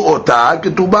kansu ota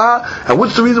ketubah. And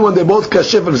what's the reason when they're both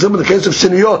kasher? For example, in the case of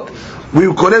shiniyot, we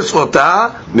kones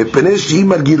ota mipnei shehi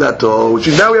margilato. Which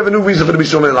is now we have a new reason for the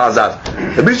Bishon al-Azar.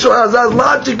 The Bishon al-Azar's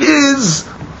logic is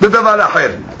the davar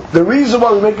acher. The reason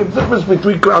why we make a difference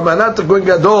between amanat and kohen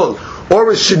gadol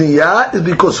or a shiniyah is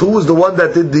because who was the one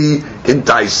that did the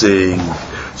enticing.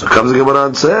 So comes the Gemara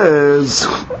and says,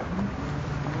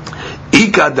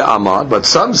 Ika de Amar, but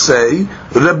some say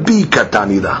Rabbi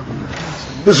Katanida.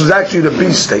 This was actually the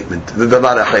B statement, the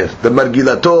davar acher, the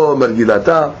margilato,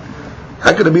 margilata.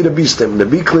 How could it be the B statement? The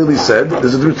B clearly said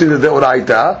there's a difference between the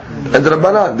Deoraita and the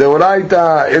Rabbanan. The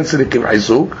Deoraita insirikim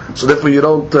Isuk, so therefore you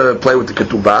don't play with the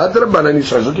Ketubah. The Rabbanan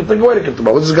is Isuk, you take away the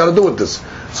Ketubah. What's this got to do with this?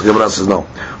 So Gemara says no.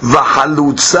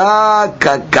 V'halutza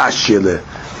kakashile.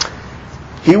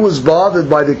 He was bothered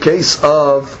by the case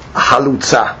of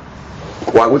halutza.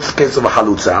 Why? What's the case of a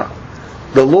halutza?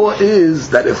 The law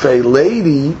is that if a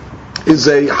lady is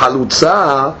a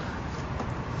halutza,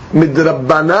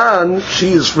 midrabbanan, she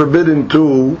is forbidden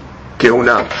to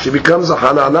kehuna. She becomes a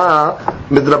halala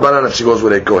midrabbanan if she goes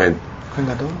with a kohen.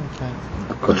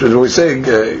 That's when we say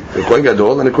a kohen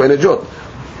gadol and a kohen ejot.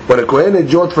 When a kohen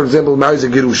ejot, for example, marries a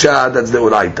girusha, that's the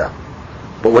uraita.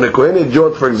 But when a kohen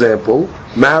ejot, for example,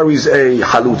 marries a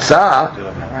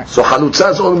halutza, so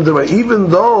halutza is only midrabbanan. Even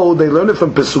though they learn it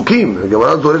from pesukim, the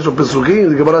Gemara learns from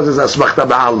pesukim, the Gemara says asmachta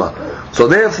ba'alma. So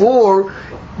therefore,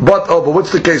 but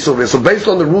what's the case over here? So based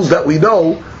on the rules that we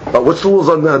know, what's the rules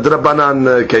on the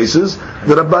Rabbanan cases?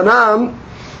 The Rabbanan,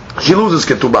 she loses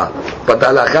ketubah. But the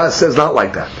halakha says not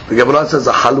like that. The Gemara says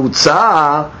a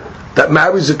halutza that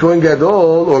marries a kohen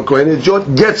gadol or kohen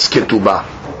ejot gets ketubah.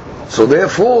 So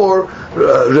therefore,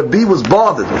 Rabbi was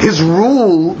bothered. His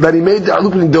rule that he made the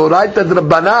haluk in deoraita the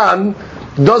Rabbanan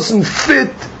doesn't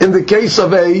fit in the case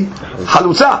of a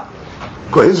halutza.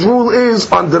 His rule is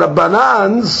on the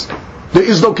Rabbanans, there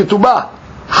is no ketubah.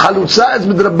 Halutza is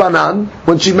midrabbanan.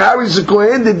 When she marries a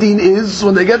kohen, the deen is,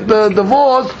 when they get the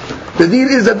divorce, the deen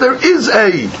is that there is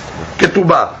a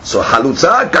ketubah. So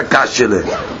halutza kakashele.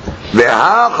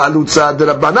 Veha halutza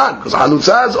derabbanan. Because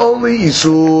halutza is only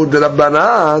isur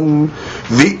derabbanan.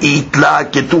 V'itla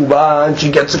ketubah. And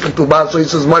she gets a ketubah. So he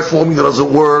says, my formula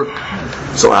doesn't work.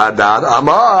 So Hadad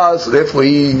Amar. So therefore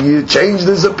he changed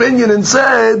his opinion and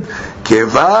said,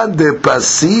 Kevan de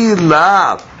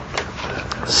pasila.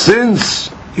 Since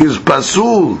his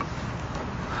pasul,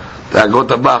 the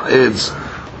agotabach is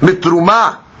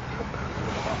mitruma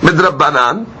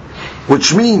midrabbanan,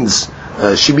 which means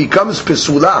she becomes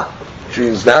pesula. Which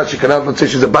means now she cannot, let's say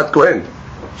she's a bat kohen,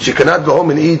 she cannot go home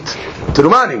and eat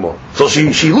teruma anymore. So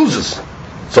she loses.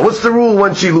 So what's the rule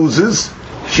when she loses?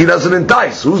 She doesn't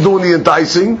entice. Who's doing the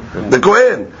enticing? The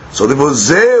kohen. So therefore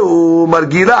zeu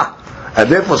margila,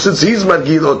 and therefore since he's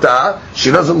margilota,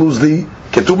 she doesn't lose the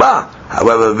ketubah.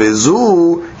 However,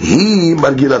 Vezu, he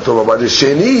margilatova, but the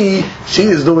Sheni, she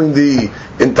is doing the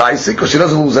enticing because she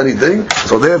doesn't lose anything,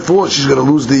 so therefore she's going to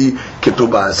lose the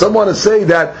ketubah. Some want to say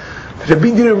that Rabbi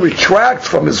didn't retract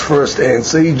from his first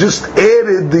answer, he just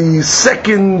added the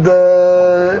second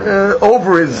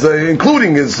over his,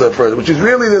 including his first, which is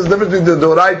really there's a difference between the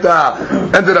Doraita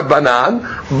and the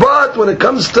Rabbanan, but when it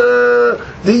comes to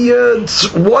the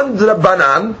one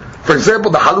Rabbanan, for example,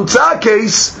 the halutza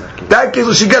case, that case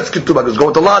where she gets ketubah, because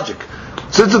going to logic.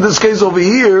 Since in this case over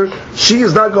here, she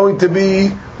is not going to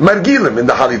be margilim in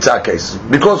the halutza case,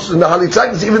 because in the halutza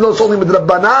case, even though it's only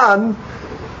midrabbanan,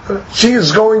 she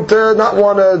is going to not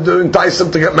want to entice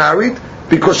him to get married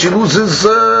because she loses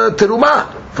terumah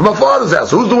from her father's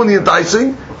house. Who's doing the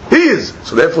enticing? He is.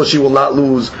 So therefore, she will not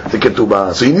lose the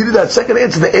ketubah. So you needed that second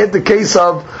answer to add the case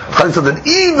of halutza, that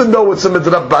even though it's a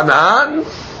midrabbanan,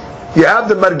 you have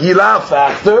the margila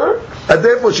factor, and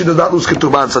therefore she does not lose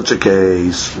ketubah in such a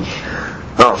case.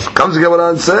 Now, comes the Gemara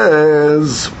and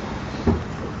says,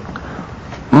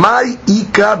 "My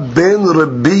ika ben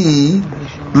Rabbi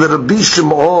leRabbi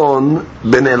Shimon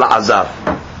ben Elazar,"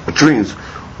 which means,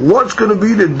 what's going to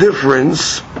be the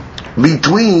difference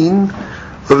between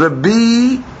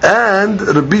Rabbi and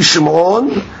Rabbi Shimon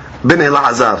ben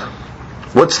Elazar?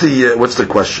 What's the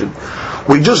question?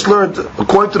 We just learned,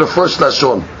 according to the first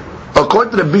lashon,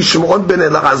 according to the Rabbi Shimon ben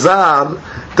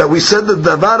Elazar, that we said that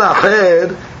davar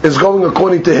acher is going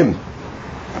according to him.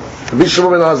 Rabbi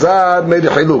Shimon ben Elazar made a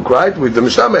hiluk, right? With the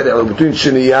Mishnah made a hiluk between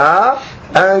Shiniyah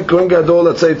and Kohen Gadol,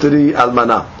 let's say, to the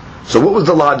Almanah. So what was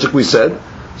the logic we said?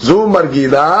 Zu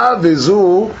margila,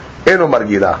 v'zu eno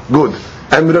margila. Good.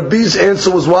 And Rabbi's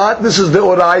answer was what? This is the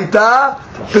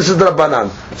Oraita, this is the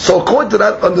Rabbanan. So according to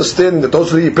that understanding that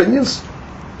those are the opinions,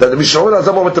 that Rabbi Shimon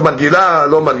went with the margila,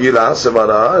 lo margila,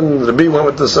 sevara, and Rabbi went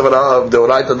with the sevara of the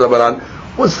Oraita, the Rabbanan.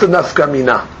 What's the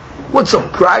nafkamina? What's a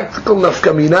practical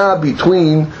nafkamina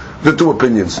between the two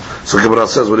opinions? So Gemara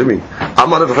says, what do you mean?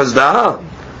 Amar Rav Chazda,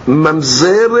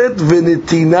 mamzeret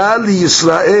v'netina li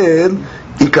Yisrael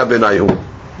ika benayu.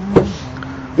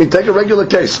 We take a regular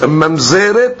case. A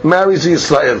mamzeret marries a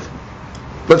Yisrael.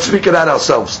 Let's speak it out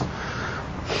ourselves.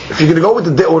 If you're going to go with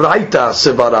the deoraita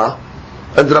sevara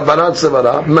and rabbanan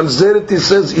sevara, mamzeret he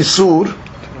says isur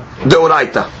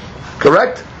deoraita,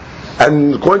 correct?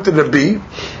 And according to the Rabbi,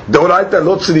 deoraita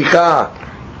lo tzricha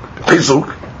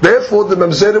chizuk. Therefore, the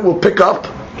mamzeret will pick up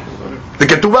the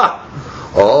ketubah.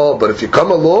 Oh, but if you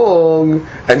come along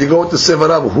and you go with the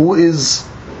sevara, who is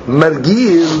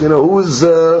margil,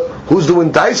 who's doing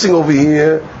enticing over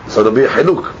here? So there'll be a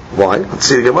hiluk. Why? Let's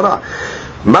see the Gemara.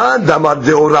 Ma damar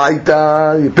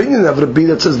deoraita. The opinion of Rabbi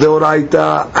that says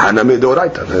deoraita, hanami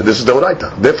deoraita. This is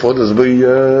deoraita. Therefore, there'll be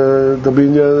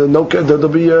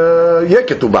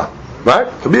ketubah. Right?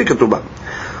 There'll be a ketubah.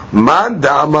 Ma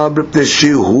damar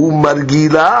b'pteshihu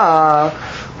margila.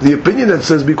 The opinion that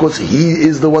says because he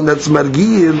is the one that's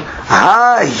margil,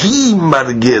 he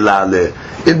margilale.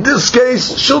 In this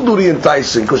case, she'll do the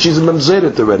enticing because she's a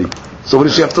mamzeret already. So what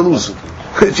does she have to lose?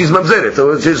 She's mamzeret.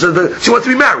 So she wants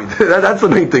to be married. That's the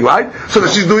main thing, right? So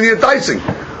that she's doing the enticing.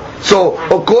 So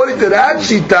according to that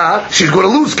shita, she's going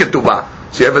to lose ketubah.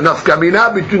 So you have enough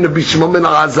kamina between the Bishmom and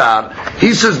Azar.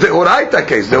 He says the oraita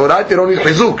case. The oraita don't need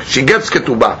chizuk. She gets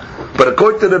ketubah. But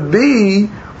according to the B,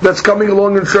 that's coming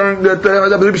along and saying that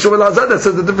that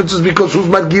says the difference is because who's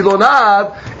margil or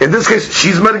not. In this case,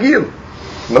 she's margil.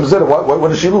 What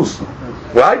does she lose?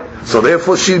 Right? So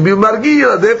therefore she'll be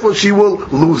margil. Therefore she will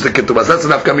lose the ketubah. That's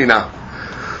enough kamina.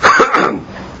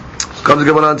 Comes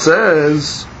the Gemara and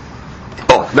says,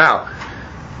 now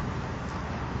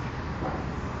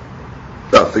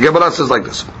the Gemara says like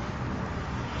this.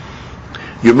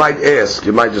 You might ask.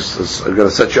 I'm going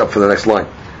to set you up for the next line.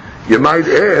 You might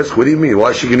ask, what do you mean?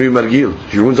 Why is she going to be margil?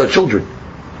 She ruins our children.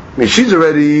 I mean, she's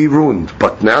already ruined,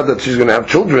 but now that she's going to have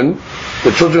children,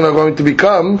 the children are going to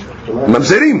become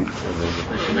mamzerim.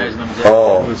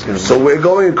 So we're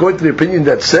going according to the opinion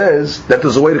that says that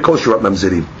there's a way to kosher up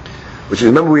mamzerim. Which is,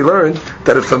 remember we learned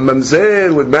that if a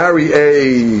mamzer would marry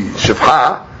a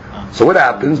shifcha, so what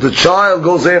happens? The child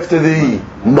goes after the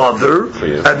mother,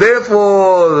 and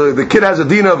therefore the kid has a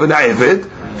din of an avid,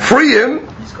 free him,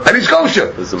 and he's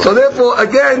kosher. So therefore,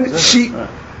 again, she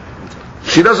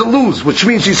doesn't lose, which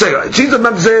means she's a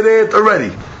mamzeret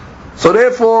already. So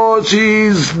therefore,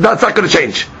 that's not going to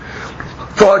change.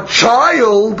 For a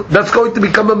child that's going to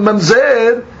become a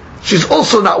mamzer, she's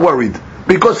also not worried,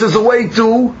 because there's a way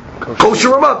to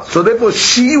kosher him up. So therefore,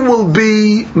 she will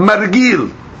be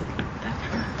margil.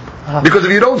 Because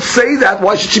if you don't say that,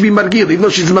 why should she be margil? Even though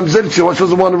she's a mamzer, she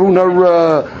doesn't want to ruin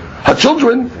her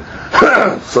children.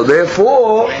 So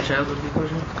therefore,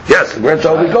 yes, the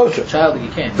grandchild will be kosher.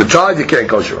 The child you can't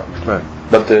kosher up. Right.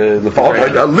 But the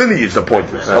lineage, the point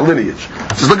is, a lineage.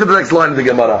 Just look at the next line of the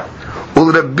Gemara.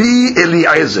 Rabbi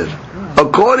Eliezer.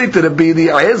 According to Rabbi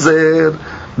Eliezer,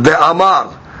 the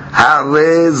Amar,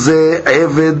 Hareze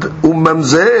Eved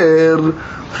Umamzer.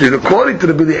 According to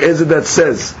Rabbi Eliezer, that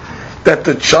says that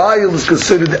the child is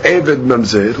considered Eved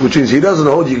Mamzer, which means he doesn't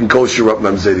hold you can kosher up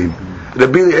Mamzerim.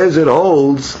 Rabbi Eliezer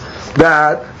holds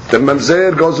that the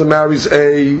mamzer goes and marries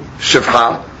a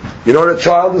shifcha. You know what a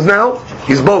child is now?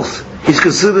 He's both. He's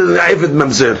considered an avid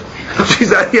mamzer.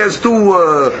 He has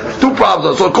two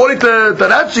problems. So according to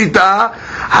that shita,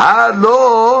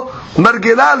 halo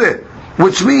margelale,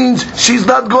 which means she's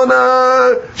not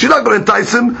gonna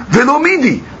entice him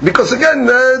velomidi, because again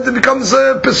it becomes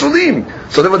pesulim.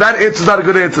 So therefore that answer is not a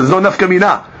good answer. There's no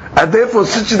nafkamina. And therefore,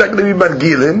 since she's not going to be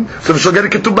margilim, so she'll get a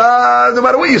ketubah no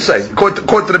matter what you say. According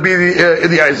to the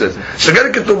Eliezer, she'll get a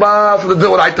ketubah from the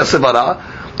Deoraita Sevara,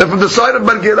 and from the side of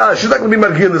margilah, she's not going to be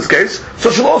margil in this case,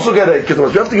 so she'll also get a ketubah.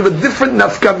 So you have to give a different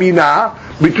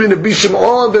nafkamina between Rabbi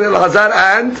Shimon ben Elazar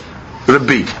and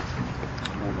Rabbi.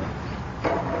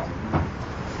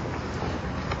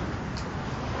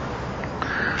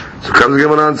 So comes the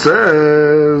Gemara and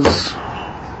says,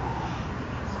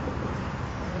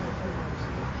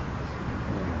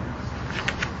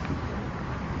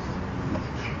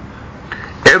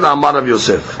 Amar of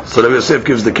Yosef. So Rabbi Yosef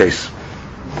gives the case.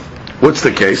 What's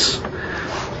the case?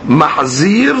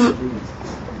 Mahzir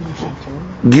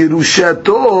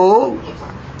Girushato.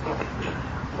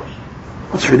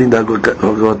 What's reading that?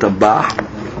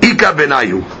 Ika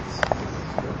Benayu.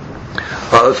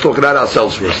 Let's talk about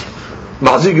ourselves first.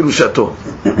 Ma'azi girushato.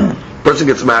 Person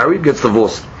gets married, gets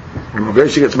divorced. Okay,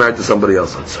 she gets married to somebody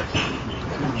else, let's say.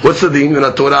 What's the deen in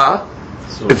the Torah?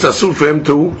 It's asur for him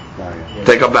to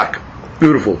take her back.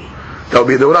 Beautiful. That would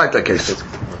be the Deoraita case.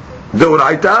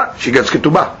 Deoraita, she gets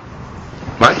ketubah.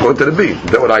 Right? According to the B.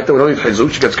 Deoraita, we don't need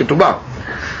chizuk, she gets ketubah.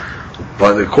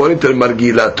 But according to the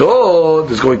Margilato,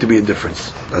 there's going to be a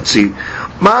difference. Let's see.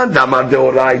 Man damar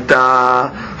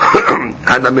Deoraita.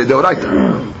 Handame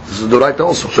Deoraita. This is Deoraita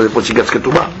also, so therefore she gets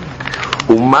ketubah.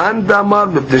 Uman damar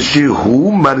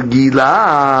hu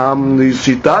margila. The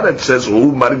shita that says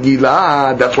hu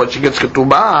margila, that's what she gets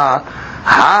ketubah. Ha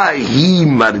hi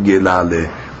margilale.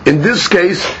 In this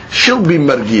case, she'll be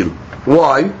margil.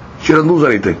 Why? She doesn't lose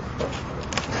anything.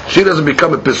 She doesn't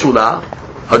become a pesula.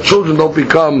 Her children don't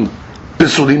become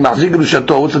pesulim.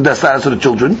 What's the status of the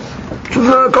children?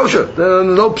 Children are kosher.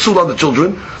 No psul on the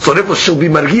children. So therefore she'll be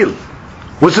margil.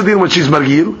 What's the deal when she's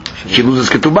margil? She loses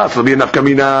ketubah. So it'll be a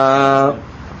nafkamina.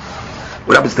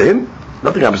 What happens to him?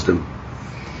 Nothing happens to him.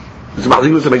 It's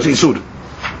margil, so it makes isur.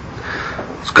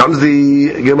 So comes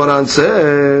the Gemara and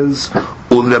says,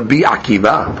 Rabbi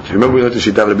Akiva. Remember we learned the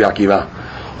shita of Rabbi Akiva.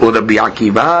 Rabbi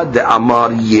Akiva, the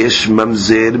Amar Yesh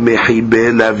Mamzer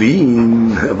Mehibe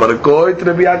Lavin. But according to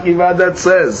Rabbi Akiva, that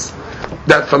says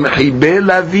that from Mehibe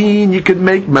Lavin you can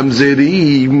make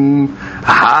Mamzerim.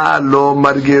 Ha lo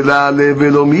Margila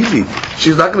Levelo Mili.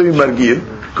 She's not going to be Margil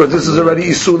because this is already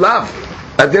Isulav.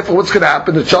 And therefore, what's going to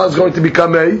happen? The child is going to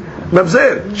become a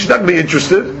Mamzer. She's not going to be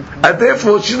interested. And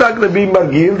therefore, she's not going to be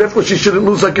Margil. Therefore, she shouldn't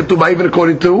lose her ketubah even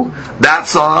according to that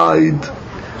side.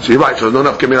 So you're right, so there's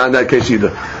no nafkamina in that case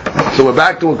either. So we're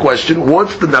back to a question,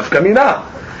 what's the nafkamina?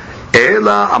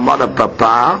 Ela amara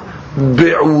papa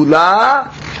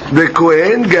be'ula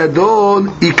be'kohen gadol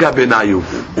ika benayu.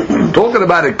 Talking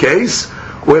about a case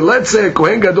where let's say a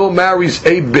kohen gadol marries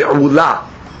a be'ula.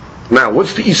 Now,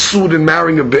 what's the isur in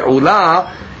marrying a be'ula?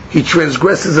 He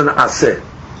transgresses an aseh.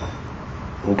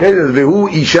 Okay, there's vehu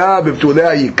isha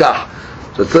b'vtulea yikah.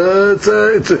 So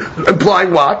it's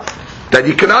implying what? That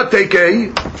you cannot take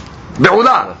a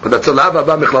be'ula, but that's a lav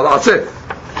haba michlal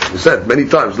aseh. We said many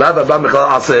times, lav haba michlal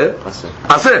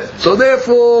aseh. So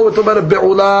therefore, we're talking about a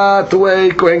be'ula to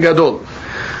a kohen gadol.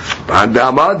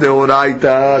 Bandama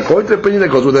deoraita, according to the opinion that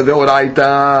goes with the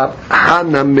deoraita,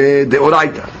 haname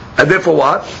deoraita. And therefore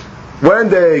what? When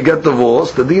they get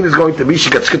divorced, the deen is going to be she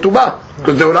gets ketubah,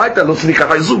 because deoraita lo tzrika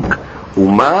chizuk.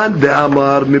 Uman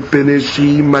de'amar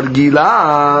mipeneshi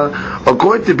margila.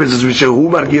 According to Pesach Vishahu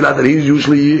margila, that he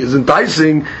usually is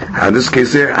enticing, and in this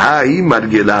case here, ha'i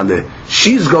margilale.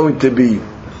 She's going to be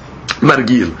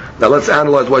margil. Now let's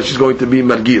analyze why she's going to be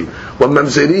margil. What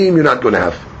mamzerim you're not going to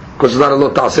have, because it's not a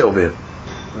lot ta'aseh over here.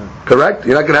 Correct?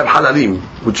 You're not going to have halalim,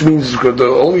 which means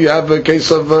only you have a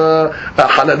case of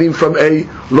halalim from a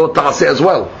lo ta'aseh as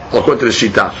well, according to the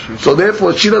shita. So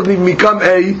therefore, she doesn't even become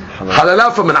a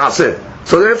halala from an aseh.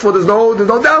 So therefore, there's no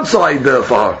downside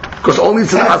for her, because only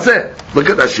it's an aseh. Look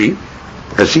at Rashi.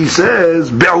 Rashi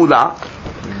says be'ula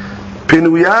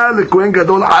pinuya lekohen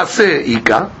gadol aseh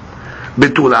ika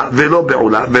betula velo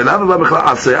be'ula velav b'chla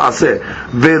aseh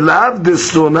velav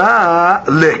desona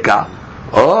leka.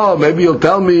 Oh, maybe you'll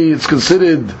tell me it's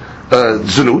considered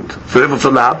zunut, forever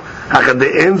for lab.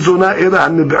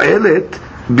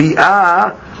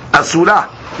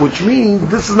 Which means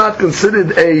this is not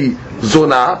considered a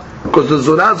zona, because the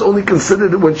zona is only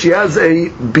considered when she has a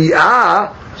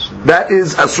bi'ah that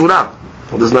is asura.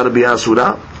 Well, this is not a bi'ah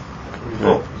asura.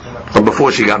 From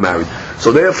before she got married.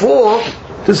 So therefore,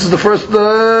 this is the first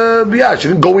bi'ah. She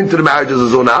didn't go into the marriage as a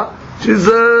zona. She's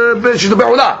a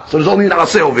be'ula, so there's only an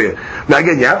aseh over here. Now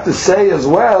again, you have to say as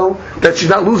well that she's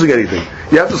not losing anything.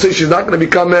 You have to say she's not going to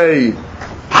become a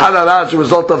halala as a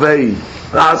result of a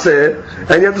aseh,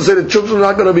 and you have to say the children are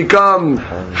not going to become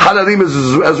halalim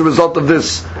as a result of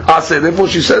this aseh. Therefore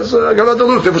she says, I'm not to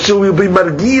lose. Therefore she will be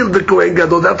margil the kohen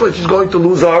gadol. That's why she's going to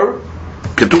lose her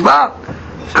ketubah.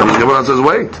 Comes the Gemara and says,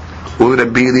 wait.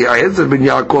 U'rebbi Eliezer ben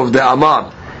Yaakov de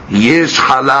Amar. Yesh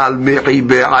halal mi'i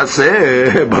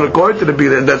be'aseh. But according to the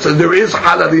Bina, that says there is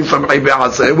halalim from mi'i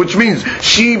be'aseh, which means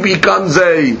she becomes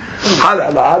a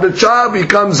halal. The child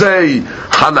becomes a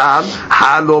halal.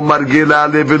 Halo margila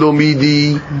levelo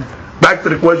midi. Back to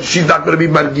the question, she's not going to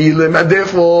be margilim, and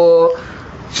therefore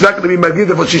she's not going to be margilim,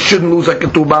 therefore she shouldn't lose a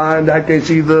ketubah in that case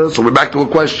either. So we're back to a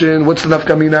question, what's the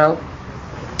nafkami now?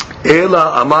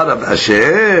 Ela amar Rav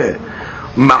Asher.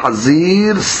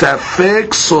 Ma'zir safek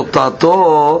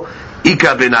sotato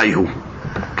ika benayhu.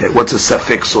 Okay, what's a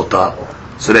safek sota?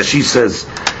 So that she says,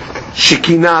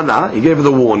 shikinana, he gave her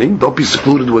the warning, don't be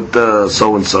secluded with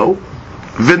so and so.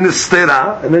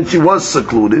 Vinistera, and then she was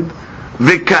secluded.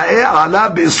 V'ka'e ala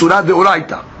be'isura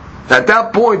de'oraita. At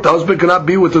that point, the husband cannot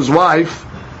be with his wife,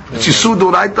 Shiur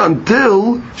de'oraita,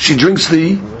 until she drinks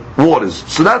the waters.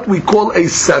 So that we call a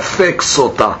safek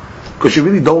sota, because you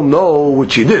really don't know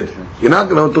what she did. You're not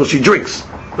going to know until she drinks.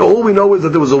 All we know is that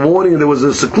there was a warning and there was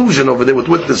a seclusion over there with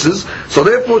witnesses, so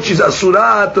therefore she's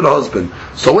asura to the husband.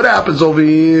 So what happens over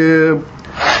here?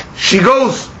 She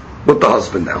goes with the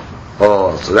husband now.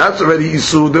 Oh, so that's already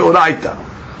isur deoraita.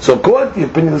 So according to the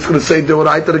opinion, it's going to say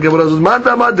deoraita. The Gemara says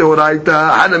madama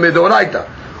deoraita, haname deoraita.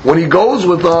 When he goes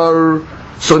with her,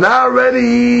 so now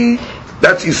already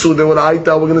that's isur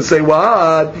deoraita. We're going to say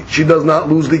what? She does not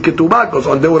lose the ketubah, because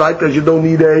on deoraita you don't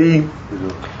need a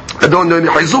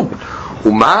hizuk.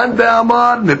 Uman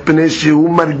de'amar mipnei shehu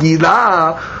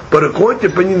margila. But according to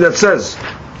the opinion that says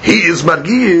he is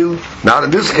margil, now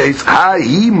in this case,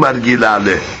 he margila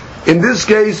leh. In this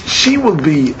case, she will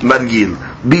be margil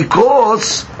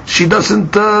because she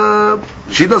doesn't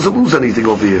lose anything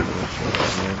over here.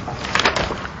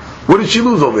 What did she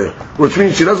lose over here? Which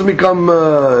means she doesn't become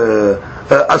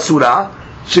asura.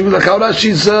 She has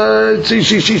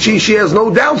no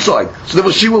downside. So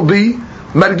therefore, she will be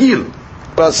margil.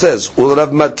 It says,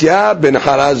 "Urav Matya ben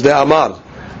Haraj de Amar,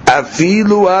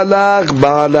 afilu alach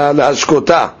ba'ala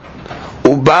la'ashkota,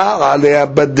 uba alea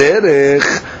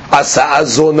baderech asa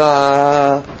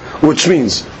azona." Which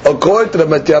means, according to the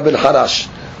Matya ben Harash,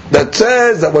 that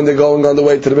says that when they're going on the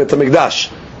way to the Beit HaMikdash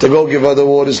to go give her the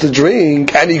waters to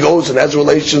drink, and he goes and has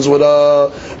relations with her,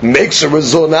 makes her a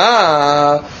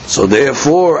zona, so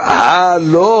therefore,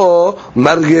 alo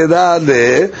margeda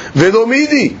le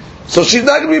vedomidi. So she's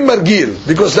not going to be margil,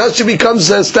 because now she becomes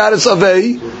the status of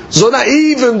a zona,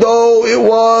 even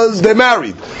though they're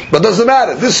married. But doesn't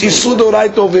matter. This isudo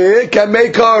right over here can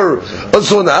make her a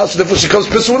zona, so therefore she becomes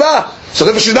pesula. So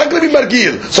therefore she's not going to be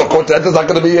margil. So according to that, there's not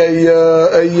going to be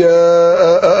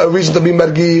a reason to be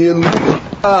margil.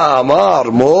 Amar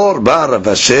mor bar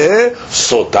vashe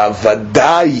sota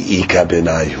vadai ika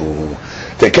benayu.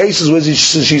 The case is where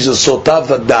she's a sota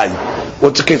vadai.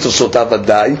 What's the case of sota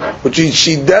vadai? Which means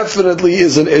she definitely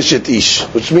is an eshet ish.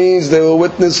 Which means there were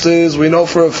witnesses. We know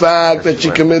for a fact that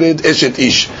she committed eshet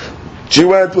ish. She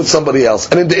went with somebody else,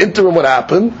 and in the interim, what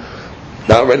happened?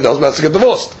 Now, already the husband has to get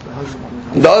divorced.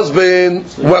 The husband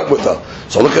went with her.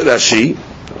 So look at Rashi.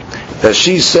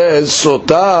 Rashi says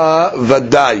sota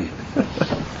vadai.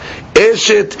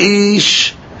 Eshet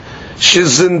ish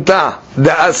shizinta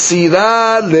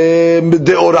da'asira le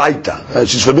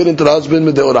she's forbidden to the husband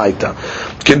medeoraita.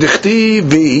 Kedichti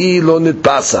vihi lo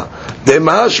nitpasa.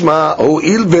 Demashma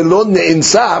ho'il velo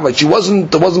neinsa. But she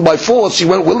wasn't by force. She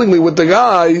went willingly with the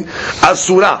guy.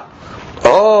 Asura.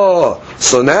 Oh,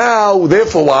 so now,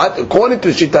 therefore what? According to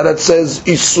Shita that says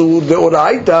Isur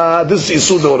deoraita, this is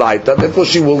Isur deoraita, therefore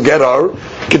she will get her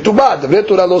ketubah.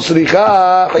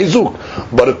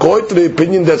 But according to the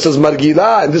opinion that says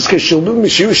margila, in this case she will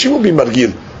be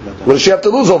margil. What does she have to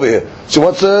lose over here? She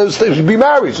wants to be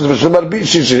married. She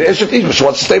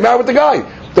wants to stay married with the guy.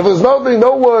 There's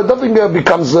nothing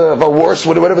becomes worse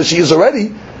whatever she is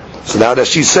already. So now that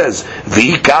she says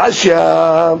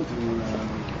Vikasha.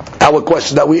 Our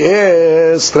question that we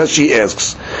ask, that she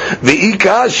asks,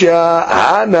 V'ikasha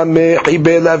haname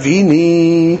hibe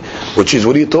lavini, which is,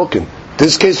 what are you talking?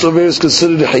 This case over here is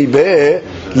considered hibe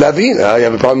lavina. You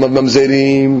have a problem of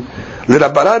mamzerim.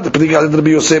 לרבנן, פתיגה לדרבי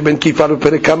יוסף בן כיפה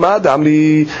בפרק כמה,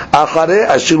 דאמרי אחרי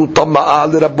אשירו טמאה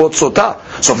לרבות סוטה.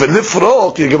 So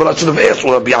ולפרוק, the Gemara should have asked,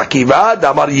 רבי עקיבא,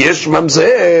 דאמר יש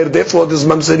ממזר, therefore this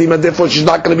ממזרים, and therefore she's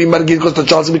not going to be margil because the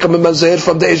child is becoming ממזר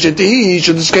from the eshet ish.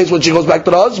 In this case, when she goes back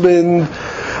to the husband,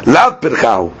 לאו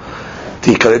פרחהו.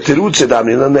 תיקרא תירוץ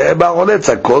שדאמרי נאבא עולץ,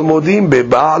 הכל מודים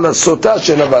בבעל הסוטה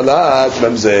שנבלת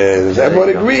ממזר. Everyone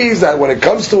agrees that when it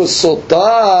comes to a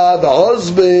sota, the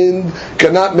husband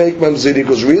cannot make mamzeri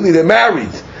because really they're married.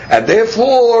 And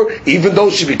therefore, even though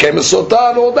she became a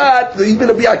sota and all that, even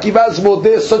Rabbi Akiva's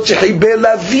modeh, such a hibe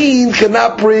lavin,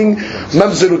 cannot bring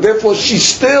mamzeru. Therefore, she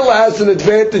still has an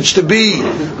advantage to be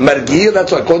margil.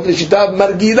 That's why, according to Shita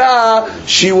margila,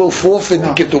 she will forfeit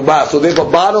the ketubah. So therefore,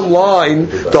 bottom line,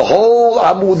 the whole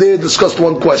Amudeh discussed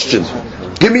one question.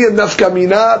 Give me a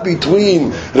nafkamina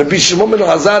between Rabbi Shimon ben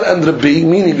Hazar and Rabbi,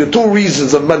 meaning the two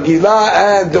reasons of Margila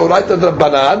and the Oraita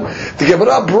Rabbanan. The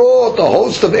Gemara brought a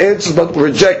host of answers but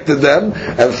rejected them,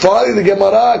 and finally the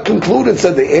Gemara concluded,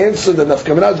 said the answer, the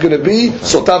nafkamina is going to be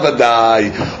Sota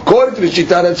Vadai. According to the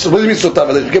Shita, what do you mean Sota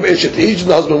Vadai? She became Eshet Ish,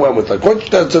 the husband went with her. According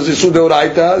to that, says Yisud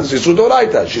Oraita, it's Yisud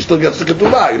Oraita. She still gets the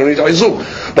Ketubah, you don't need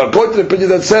Izuk. But according to the opinion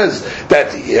that says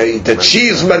that she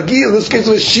is Margil, in this case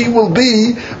she will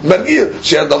be Margil.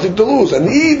 she has nothing to lose, and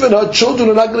even her children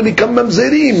are not going to become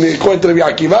mamzerim according to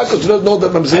Rabbi Akiva, because she doesn't know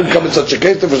that mamzerim come in such a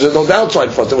case. Therefore, there's no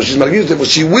downside for us. Therefore, she's margis. Therefore,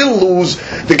 she will lose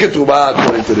the ketubah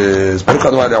according to this.